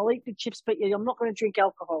alone. I'll eat the chips, but yeah, I'm not going to drink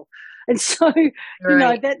alcohol. And so,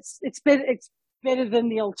 Right. it's better than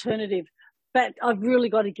the alternative. But I've really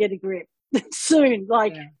got to get a grip soon.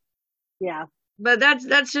 Yeah. But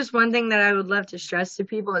that's just one thing that I would love to stress to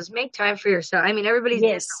people is make time for yourself. I mean, everybody's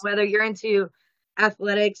different, Yes. whether you're into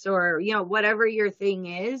athletics or, whatever your thing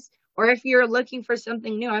is, or if you're looking for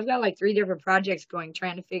something new. I've got like 3 different projects going,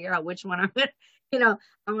 trying to figure out which one I'm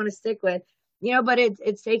I want to stick with. But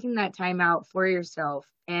it's taking that time out for yourself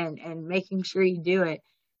and making sure you do it.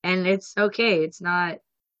 And it's okay. It's not,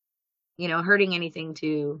 hurting anything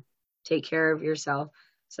to take care of yourself.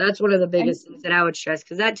 So that's one of the And biggest things that I would stress,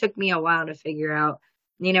 because that took me a while to figure out,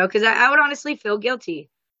 because I would honestly feel guilty.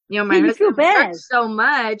 My yeah, you feel husband bad. works so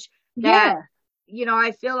much that, Yeah.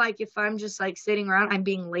 I feel like if I'm just like sitting around, I'm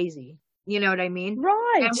being lazy. You know what I mean?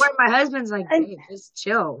 Right. And where my husband's like, And hey, just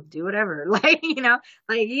chill, do whatever. Like,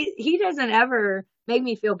 like he doesn't ever make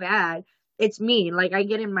me feel bad. It's me. Like I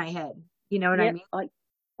get in my head. You know what I yep, mean? I know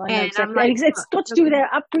And I'm exactly. like, And it's oh, got to do with okay.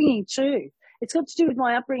 our upbringing too. It's got to do with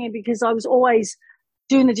my upbringing because I was always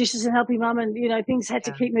doing the dishes and helping mum and, things had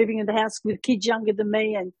to Yeah. keep moving in the house with kids younger than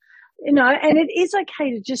me. And, and it is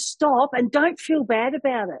okay to just stop and don't feel bad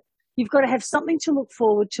about it. You've got to have something to look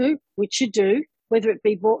forward to, which you do, whether it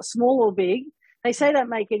be small or big. They say don't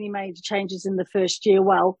make any major changes in the first year.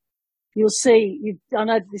 Well, you'll see. I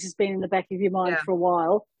know this has been in the back of your mind Yeah. for a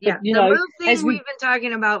while, but Yeah. The move as thing we've been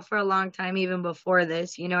talking about for a long time, even before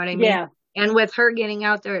this, you know what I mean? yeah, And with her getting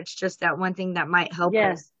out there, it's just that one thing that might help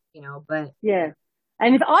yeah, us, but yeah.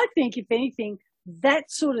 And I think, if anything, that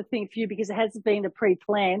sort of thing for you, because it hasn't been a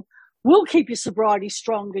pre-plan, will keep your sobriety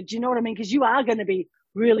stronger. Do you know what I mean? Because you are going to be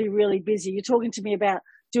really, really busy. You're talking to me about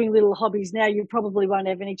doing little hobbies now. You probably won't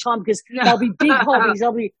have any time because there'll be big hobbies.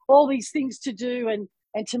 There'll be all these things to do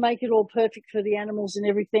and to make it all perfect for the animals and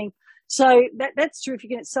everything. So that's terrific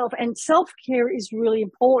in itself. And self-care is really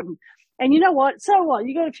important. And you know what? So what?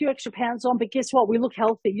 You got a few extra pounds on, but guess what? We look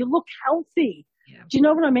healthy. You look healthy. yeah. Do you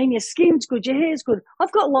know what I mean? Your skin's good, your hair's good.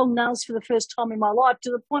 I've got long nails for the first time in my life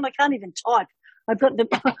to the point I can't even type. I've got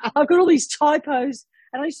all these typos,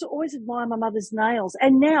 and I used to always admire my mother's nails.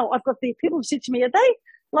 And now I've got the people who said to me, are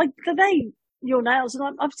they your nails?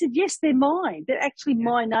 And I've said, yes, they're mine. They're actually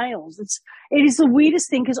my nails. It is the weirdest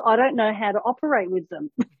thing because I don't know how to operate with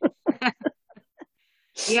them.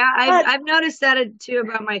 Yeah, But I've noticed that too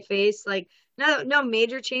about my face. Like no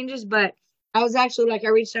major changes, but I was actually like I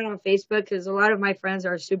reached out on Facebook because a lot of my friends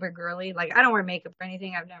are super girly. Like I don't wear makeup or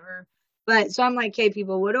anything. I've never. But so I'm like, hey,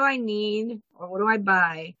 people, what do I need or what do I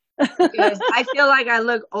buy? Because I feel like I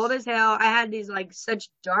look old as hell. I had these like such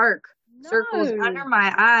dark circles under no.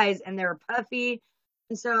 my eyes and they were puffy.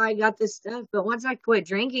 And so I got this stuff. But once I quit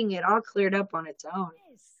drinking, it all cleared up on its own.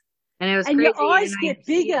 And it was And crazy. your eyes And I get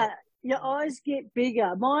see bigger. it. Your eyes get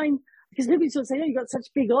bigger. Mine, because people sort of say, oh, you got such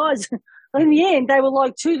big eyes. But in the end, they were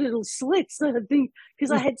like 2 little slits, sort of thing,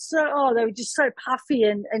 because I had they were just so puffy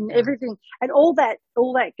and Yeah. everything. And all that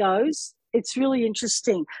goes. It's really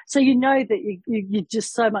interesting. So you know that you're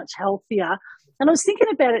just so much healthier. And I was thinking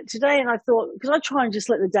about it today and I thought, because I try and just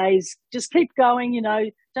let the days just keep going,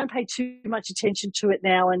 don't pay too much attention to it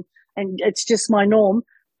now. And it's just my norm.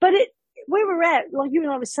 But where we're at, like you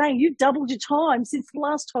and I were saying, you've doubled your time since the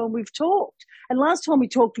last time we've talked. And last time we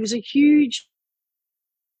talked was a huge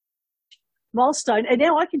milestone. And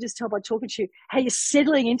now I can just tell by talking to you how you're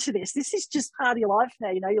settling into this. This is just part of your life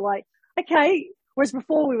now. You're like, okay, Whereas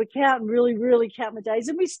before we were counting, really counting the days,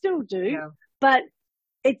 and we still do. Yeah. But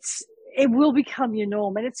it will become your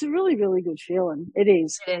norm, and it's a really good feeling. It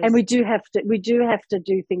is. It is. And we do have to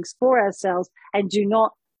do things for ourselves and do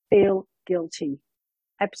not feel guilty.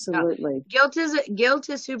 Absolutely. Yeah. Guilt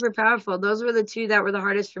is super powerful. Those were the two that were the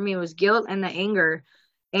hardest for me, was guilt and the anger.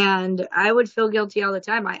 And I would feel guilty all the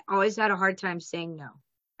time. I always had a hard time saying no.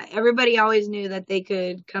 Everybody always knew that they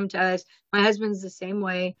could come to us. My husband's the same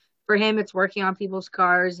way. For him, it's working on people's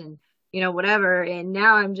cars and, whatever. And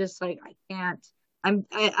now I'm just like, I can't. I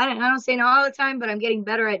don't say no all the time, but I'm getting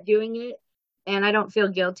better at doing it. And I don't feel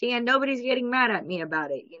guilty. And nobody's getting mad at me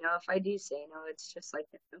about it. If I do say no, it's just like,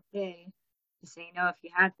 it's okay to say no if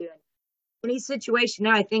you have to. In any situation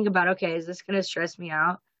now, I think about, okay, is this going to stress me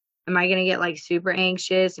out? Am I going to get like super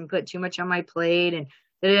anxious and put too much on my plate? And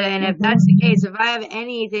if that's the case, if I have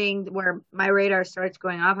anything where my radar starts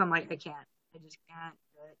going off, I'm like, I just can't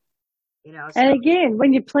do it. So. And again,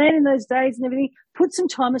 when you're planning those days and everything, put some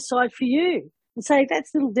time aside for you and say,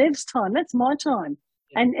 that's little Dev's time. That's my time.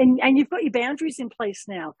 Yeah. And you've got your boundaries in place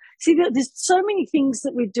now. See, there's so many things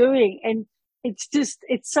that we're doing, and and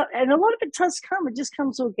a lot of it does come. It just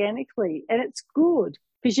comes organically, and it's good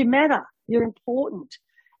because you matter. You're important,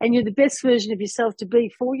 and you're the best version of yourself to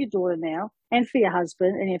be for your daughter now, and for your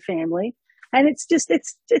husband and your family. And it's just,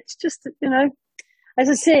 as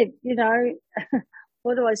I said,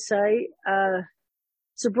 what do I say?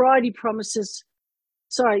 Sobriety promises.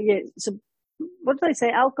 Sorry, yeah. So, what do they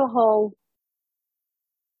say? Alcohol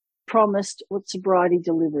promised what sobriety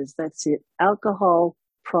delivers. That's it. Alcohol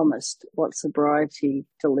promised what sobriety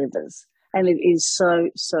delivers. And it is so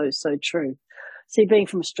true. See, being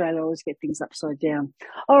from Australia, I always get things upside down.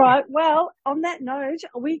 All right. Well, on that note,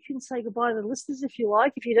 we can say goodbye to the listeners if you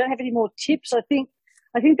like. If you don't have any more tips, I think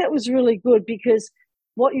that was really good, because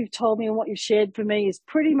what you've told me and what you've shared for me is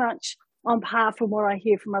pretty much on par from what I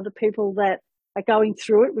hear from other people that are going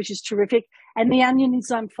through it, which is terrific. And the onion is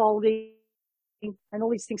unfolding, and all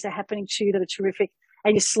these things are happening to you that are terrific.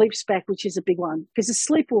 And your sleep's back, which is a big one, because the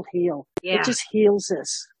sleep will heal. Yeah. It just heals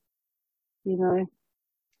us, And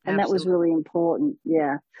Absolutely. That was really important.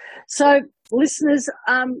 Yeah. So listeners,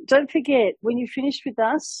 don't forget, when you finished with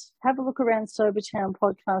us, have a look around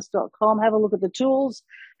sobertownpodcast.com. Have a look at the tools.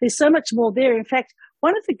 There's so much more there. In fact,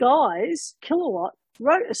 one of the guys, Kilowatt,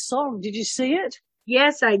 wrote a song. Did you see it?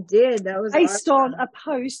 Yes, I did. That was based awesome. on a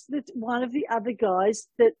post that one of the other guys,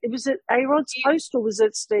 that it was at A-Rod's post, or was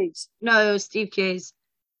it Steve's? No, it was Steve K's,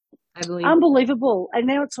 I believe. Unbelievable. And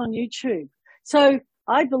now it's on YouTube. So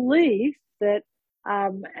I believe that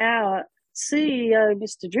our CEO,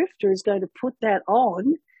 Mr. Drifter, is going to put that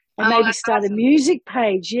on and maybe start awesome. A music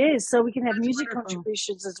page. Yes, so we can have music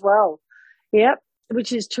contributions as well. Yep,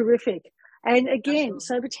 which is terrific. And again,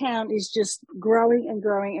 Sobertown is just growing and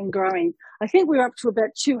growing and growing. I think we're up to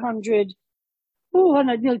about nearly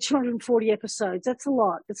 240 episodes. That's a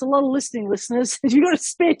lot. It's a lot of listening, listeners. If you've got a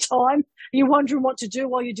spare time, you're wondering what to do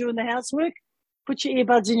while you're doing the housework, put your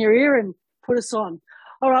earbuds in your ear and put us on.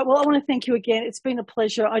 All right. Well, I want to thank you again. It's been a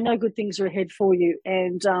pleasure. I know good things are ahead for you.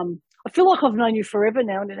 And I feel like I've known you forever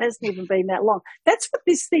now, and it hasn't even been that long. That's what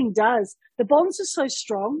this thing does. The bonds are so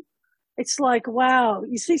strong. It's like, wow,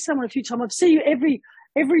 you see someone a few times. I've seen you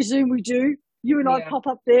every Zoom we do. You and I pop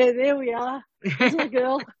up there. There we are. There's my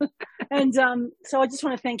girl. And so I just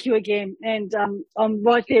want to thank you again. And I'm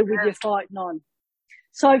right there with you fighting on.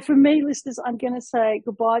 So for me, listeners, I'm going to say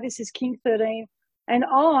goodbye. This is King 13. And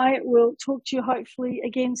I will talk to you hopefully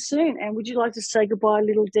again soon. And would you like to say goodbye,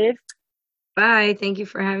 little Dev? Bye. Thank you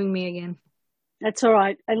for having me again. That's all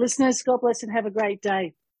right. And listeners, God bless and have a great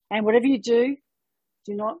day. And whatever you do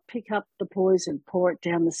not pick up the poison. Pour it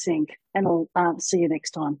down the sink. And I'll see you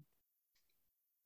next time.